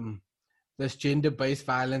this gender-based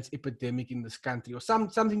violence epidemic in this country, or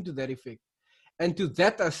something to that effect. And to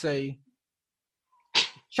that I say,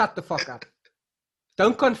 shut the fuck up.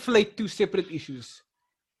 Don't conflate two separate issues.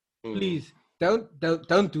 Please don't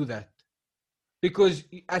do that. Because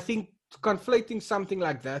I think conflating something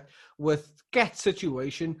like that with Kat's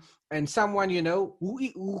situation and someone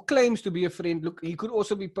who claims to be a friend, look, he could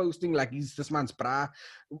also be posting like he's this man's bra.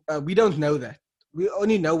 We don't know that. We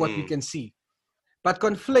only know what we can see. But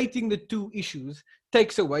conflating the two issues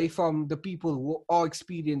takes away from the people who are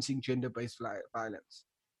experiencing gender-based violence.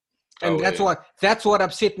 And that's what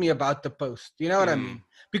upset me about the post. You know what I mean?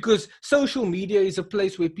 Because social media is a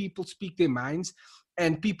place where people speak their minds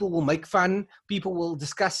and people will make fun, people will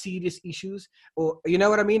discuss serious issues, or you know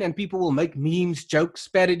what I mean? And people will make memes, jokes,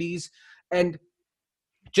 parodies. And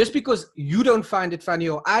just because you don't find it funny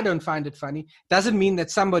or I don't find it funny doesn't mean that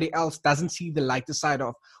somebody else doesn't see the lighter side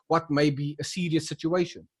of what may be a serious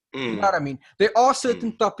situation. You know what I mean? There are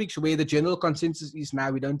certain topics where the general consensus is now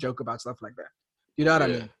we don't joke about stuff like that. You know what I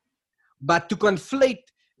mean? But to conflate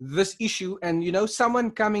this issue and,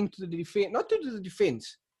 someone coming to the defense, not to the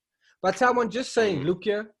defense, but someone just saying, look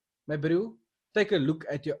here, my bro, take a look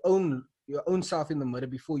at your own self in the mirror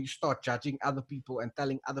before you start judging other people and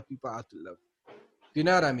telling other people how to live. Do you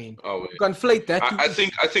know what I mean? Conflate that. I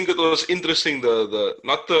think it was interesting the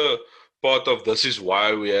not the part of this is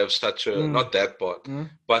why we have such a not that part,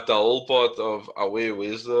 but the whole part of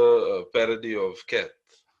where's the parody of Cat?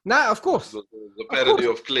 No, of course. The parody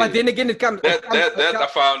of Clay. But then again, it comes. That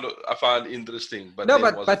I found interesting. But no,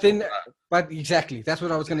 then but exactly, that's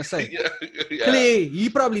what I was gonna say. yeah. Clay, he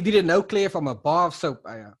probably didn't know Clay from a bar of soap.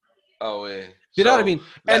 You know what I mean?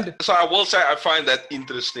 And so I will say I find that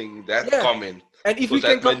interesting, that comment. And if we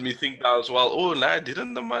can made me think as well, oh, nah,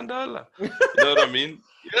 didn't the Mandala? You know what I mean?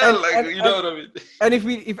 Yeah, you know what I mean? And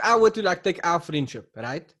if I were to take our friendship,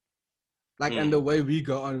 right? And the way we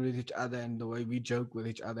go on with each other and the way we joke with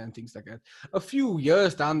each other and things like that. A few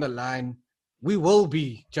years down the line, we will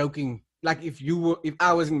be joking. Like if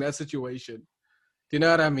I was in that situation. Do you know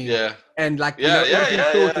what I mean? Yeah. And a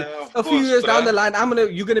course, few years down the line,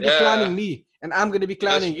 you're gonna be clowning me, and I'm gonna be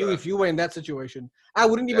clowning you if you were in that situation. I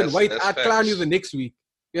wouldn't even wait. I'd clown you the next week.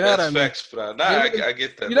 You know what I mean? That's facts, bro. Nah, I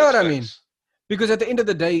get that. You know what I mean? Because at the end of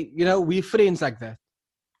the day, we're friends like that.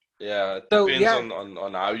 Yeah, it depends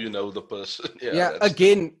on how you know the person.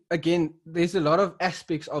 Again, there's a lot of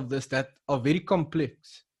aspects of this that are very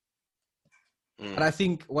complex. And I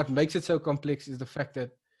think what makes it so complex is the fact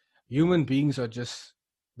that human beings are just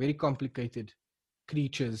very complicated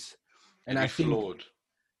creatures. And I think flawed.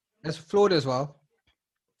 That's flawed as well.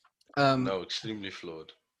 No, extremely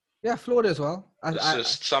flawed. Yeah, flawed as well. It's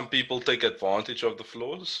just some people take advantage of the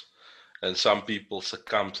flaws, and some people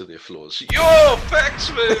succumb to their flaws. Yo, facts,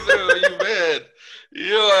 man, bro. You mad?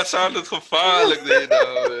 Yo, I sounded gevaarlijk there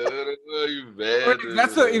now. You mad?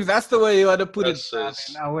 If that's the way you want to put it,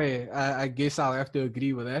 I guess I'll have to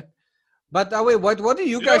agree with that. But what do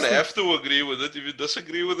you guys think? You don't have to agree with it. If you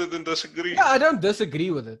disagree with it, then disagree. Yeah, I don't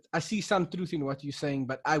disagree with it. I see some truth in what you're saying,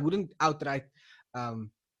 but I wouldn't outright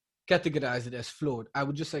categorize it as flawed. I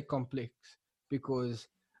would just say complex because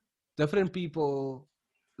different people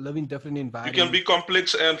live in different environments. You can be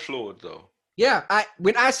complex and flawed, though. Yeah,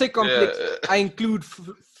 when I say complex, I include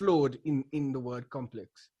flawed in the word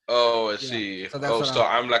complex. Oh, I see. So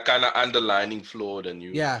I'm kind of underlining flawed, and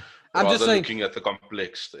you. Yeah. I'm just saying, looking at the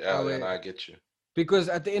complex. Yeah, I get you. Because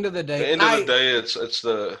at the end of the day, it's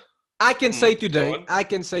the. I can say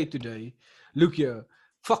today, look here,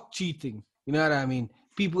 fuck cheating. You know what I mean?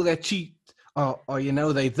 People that cheat, or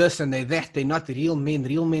they this and they that. They're not real men.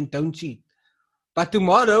 Real men don't cheat. But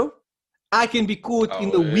tomorrow, I can be caught in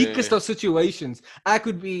the weakest of situations. I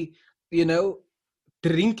could be,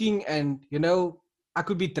 drinking and I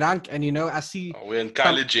could be drunk and, I see When some,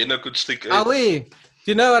 Kylie Jenner could stick it. do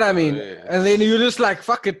you know what I mean? Yeah. And then you're just like,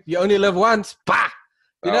 fuck it, you only live once. Bah!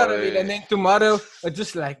 You know what I mean? Yeah. And then tomorrow, it's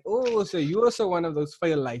just like, oh, so you're also one of those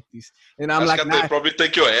fail lighties. And I'm like, They nah. probably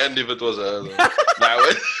take your hand if it was her. Now,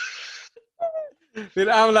 Then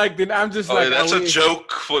I'm just like, that's a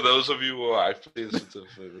joke for those of you who are sensitive.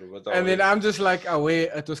 And then I'm just like,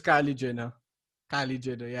 it was Kylie Jenner. Kylie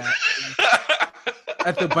Jenner, yeah.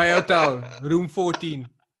 At the Bay Hotel, room 14.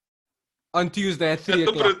 On Tuesday at 3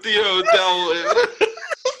 o'clock. At the hotel.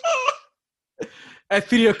 At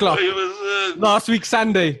 3 o'clock. Last week,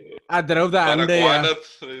 Sunday. I drove the Hyundai.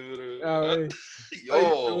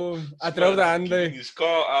 I drove the Hyundai. His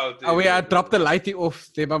car out. I dropped the lighting off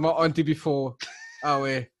there by my auntie before.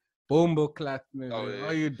 Bombo clat, man.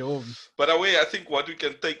 How you doing? But I think what we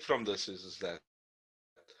can take from this is that,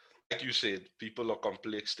 like you said, people are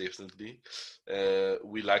complex, definitely.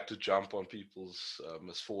 We like to jump on people's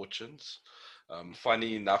misfortunes.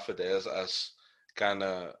 Funny enough, it has us kind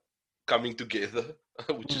of coming together,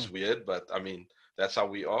 which is weird, but I mean, that's how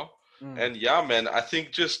we are. And yeah, man, I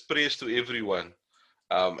think just praise to everyone.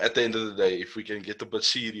 At the end of the day, if we can get a bit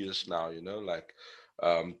serious now, like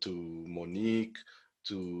to Monique,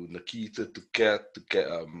 to Nikita, to Kat,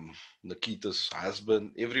 Nikita's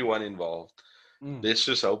husband, everyone involved. Let's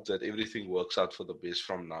just hope that everything works out for the best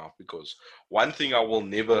from now, because one thing I will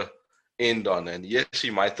never end on, and yes, he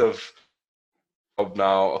might have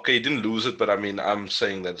now, okay, he didn't lose it, but I mean, I'm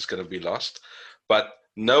saying that it's going to be lost. But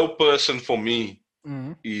no person for me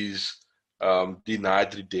is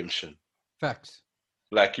denied redemption. Facts.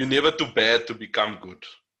 Like, you're never too bad to become good.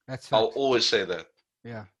 That's facts. I'll always say that.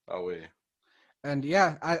 Yeah. And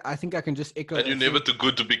yeah, I think I can just echo. And you're never too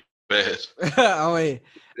good to be bad.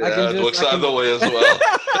 It works the other way as well.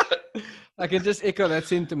 I can just echo that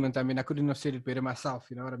sentiment. I mean, I couldn't have said it better myself.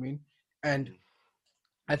 You know what I mean? And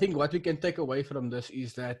I think what we can take away from this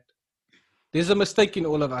is that there's a mistake in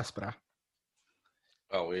all of us, bruh.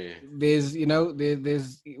 There's,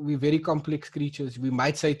 we're very complex creatures. We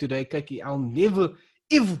might say today, Kaki, I'll never,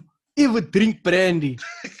 ever drink brandy.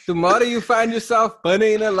 Tomorrow you find yourself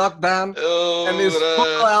burning in a lockdown and there's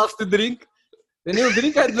full else to drink. Then you'll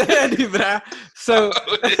drink that brandy, bruh. So,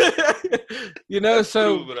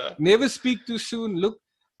 true, never speak too soon. Look,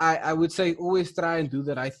 I would say always try and do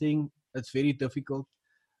the right thing. It's very difficult.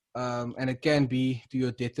 And it can be to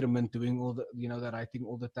your detriment doing all the, the right thing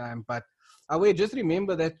all the time. But just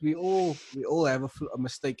remember that we all have a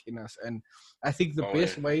mistake in us. And I think the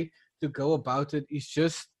best way to go about it is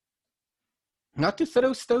just not to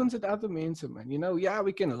throw stones at other men, man.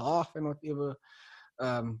 We can laugh and whatever.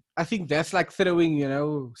 I think that's like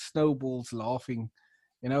throwing, snowballs laughing,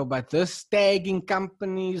 but this tagging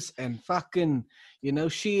companies and fucking,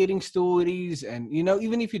 sharing stories and,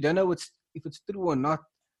 even if you don't know if it's true or not,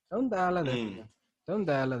 don't dial that. Don't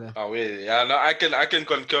dial that. No, I can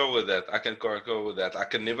concur with that. I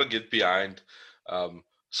can never get behind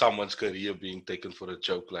someone's career being taken for a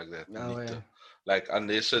joke like that. Like,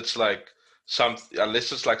 unless it's like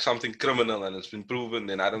something criminal and it's been proven,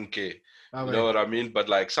 then I don't care. You know what I mean? But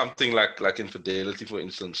like something like infidelity, for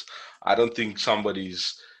instance, I don't think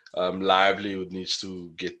somebody's livelihood needs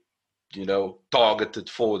to get, targeted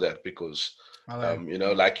for that, because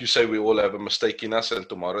like you say, we all have a mistake in us, and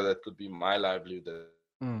tomorrow that could be my livelihood.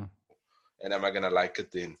 And am I gonna like it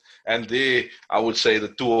then? And there, I would say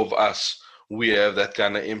the two of us, we have that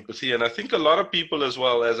kind of empathy, and I think a lot of people as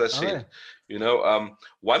well, as I said.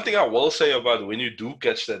 One thing I will say about when you do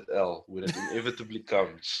catch that L, when it inevitably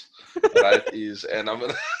comes, right, is, and I'm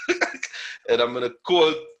gonna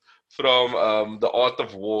quote from The Art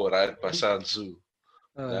of War, right, by Sun Tzu.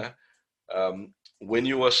 When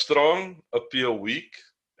you are strong, appear weak,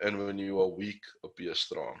 and when you are weak, appear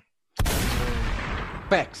strong.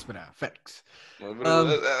 Facts, bro. Facts. I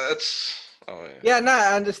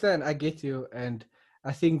understand. I get you, and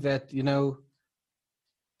I think that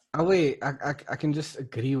I can just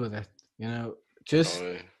agree with that.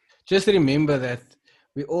 Just remember that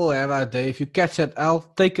we all have our day. If you catch that L,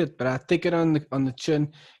 take it, bro. Take it on the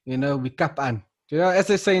chin. We cap on. As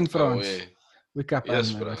they say in France, we cap on.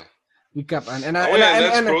 Yes, bro. We cap on. And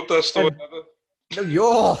that's brought us to another.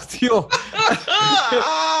 Yo.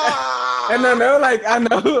 And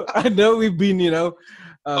I know we've been,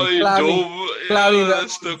 clouding.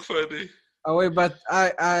 That's so funny. But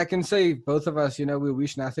I can say both of us, we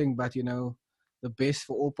wish nothing but, the best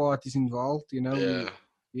for all parties involved.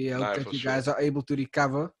 We hope that you guys are able to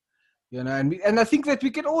recover, and I think that we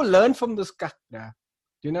can all learn from this cut, bro.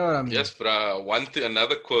 You know what I mean? Yes, bro.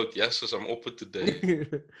 Another quote. Yes, as I'm open today.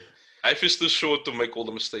 Life is too short to make all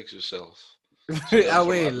the mistakes yourself. To learn from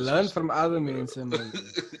Away, others. learn from other men, my bro.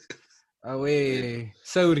 Away.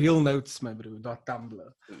 So real notes, my bro.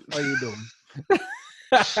 .tumblr. How you doing?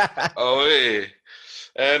 Away.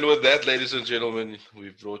 And with that, ladies and gentlemen,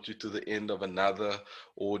 we've brought you to the end of another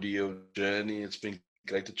audio journey. It's been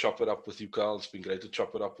great to chop it up with you, Carl. It's been great to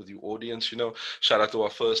chop it up with you, audience. Shout out to our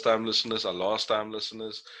first-time listeners, our last-time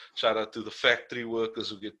listeners. Shout out to the factory workers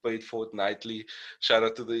who get paid fortnightly. Shout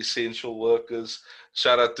out to the essential workers.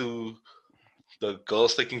 Shout out to the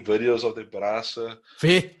girls taking videos of their brasa.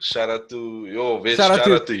 Vet. Shout out to Vet. Shout out Shout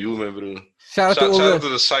to- out to you, my bro. Shout out to all Shout out the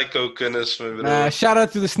to the psycho kindness, my bro. shout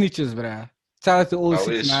out to the snitches, bruh. Shout out to all the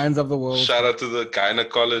Always. 6 9s of the world. Shout out to the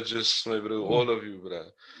gynecologists, my bro. All of you, bro.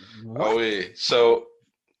 What? Away. So,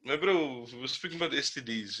 my bro, we're speaking about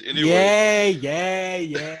STDs. Anyway,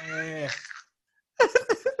 Yeah.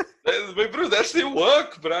 my bro, that's their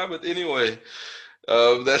work, bro. But anyway,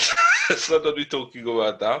 that's that's not what we're talking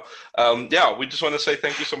about now. Yeah, we just want to say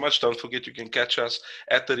thank you so much. Don't forget you can catch us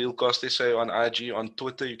at the Realcast SA on IG, on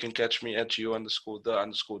Twitter. You can catch me at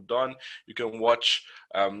 @geo_the_don. You can watch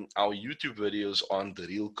our YouTube videos on the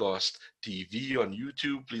Realcast TV on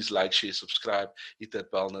YouTube. Please like, share, subscribe, hit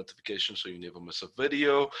that bell notification so you never miss a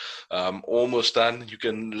video. Almost done. You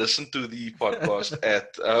can listen to the podcast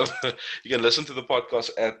at the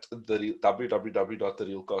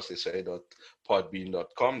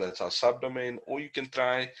www.therealcastsa.podbean.com. That's our subdomain, or you can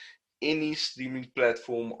try any streaming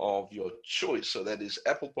platform of your choice. So that is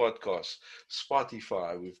Apple Podcasts,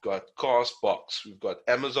 Spotify, we've got Castbox, we've got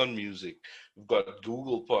Amazon Music, we've got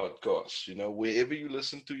Google Podcasts. Wherever you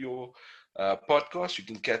listen to your podcast, you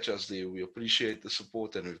can catch us there. We appreciate the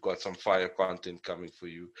support, and we've got some fire content coming for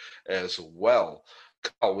you as well.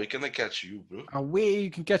 Carl, where can I catch you, bro? Away, you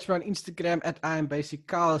can catch me on Instagram at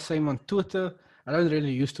 @IamBasicCarl. Same on Twitter. I don't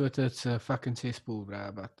really use Twitter. It's a fucking cesspool,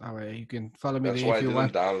 bruh. But away, you can follow me That's there why if you I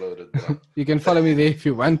want. didn't download it, bro. You can follow me there if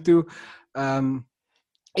you want to.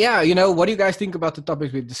 Yeah, what do you guys think about the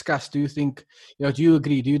topics we've discussed? Do you think, do you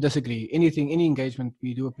agree? Do you disagree? Anything, any engagement,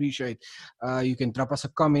 we do appreciate. You can drop us a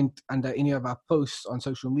comment under any of our posts on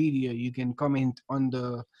social media. You can comment on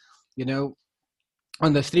the,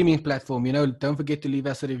 on the streaming platform. Don't forget to leave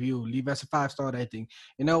us a review, leave us a 5-star rating,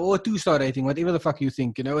 or a 2-star rating, whatever the fuck you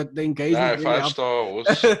think. The engagement really 5-star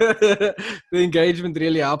helps. The engagement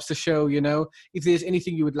really helps the show. If there's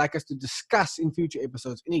anything you would like us to discuss in future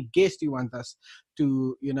episodes, any guest you want us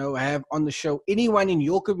to have on the show, anyone in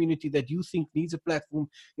your community that you think needs a platform,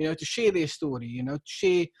 to share their story, to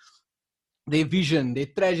share their vision, their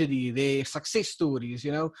tragedy, their success stories,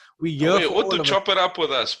 we here for or all to of chop it up with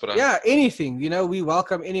us, bro. Yeah, anything, we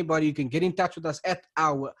welcome anybody. You can get in touch with us at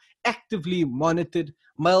our actively monitored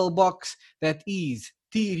mailbox. That is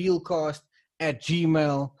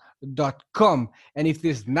trealcast@gmail.com. And if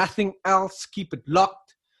there's nothing else, keep it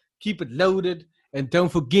locked, keep it loaded, and don't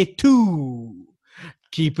forget to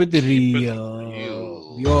keep it real.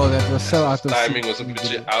 Yo, that was so out of timing was a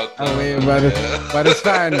bit out. but it's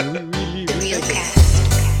fine. We Realcast.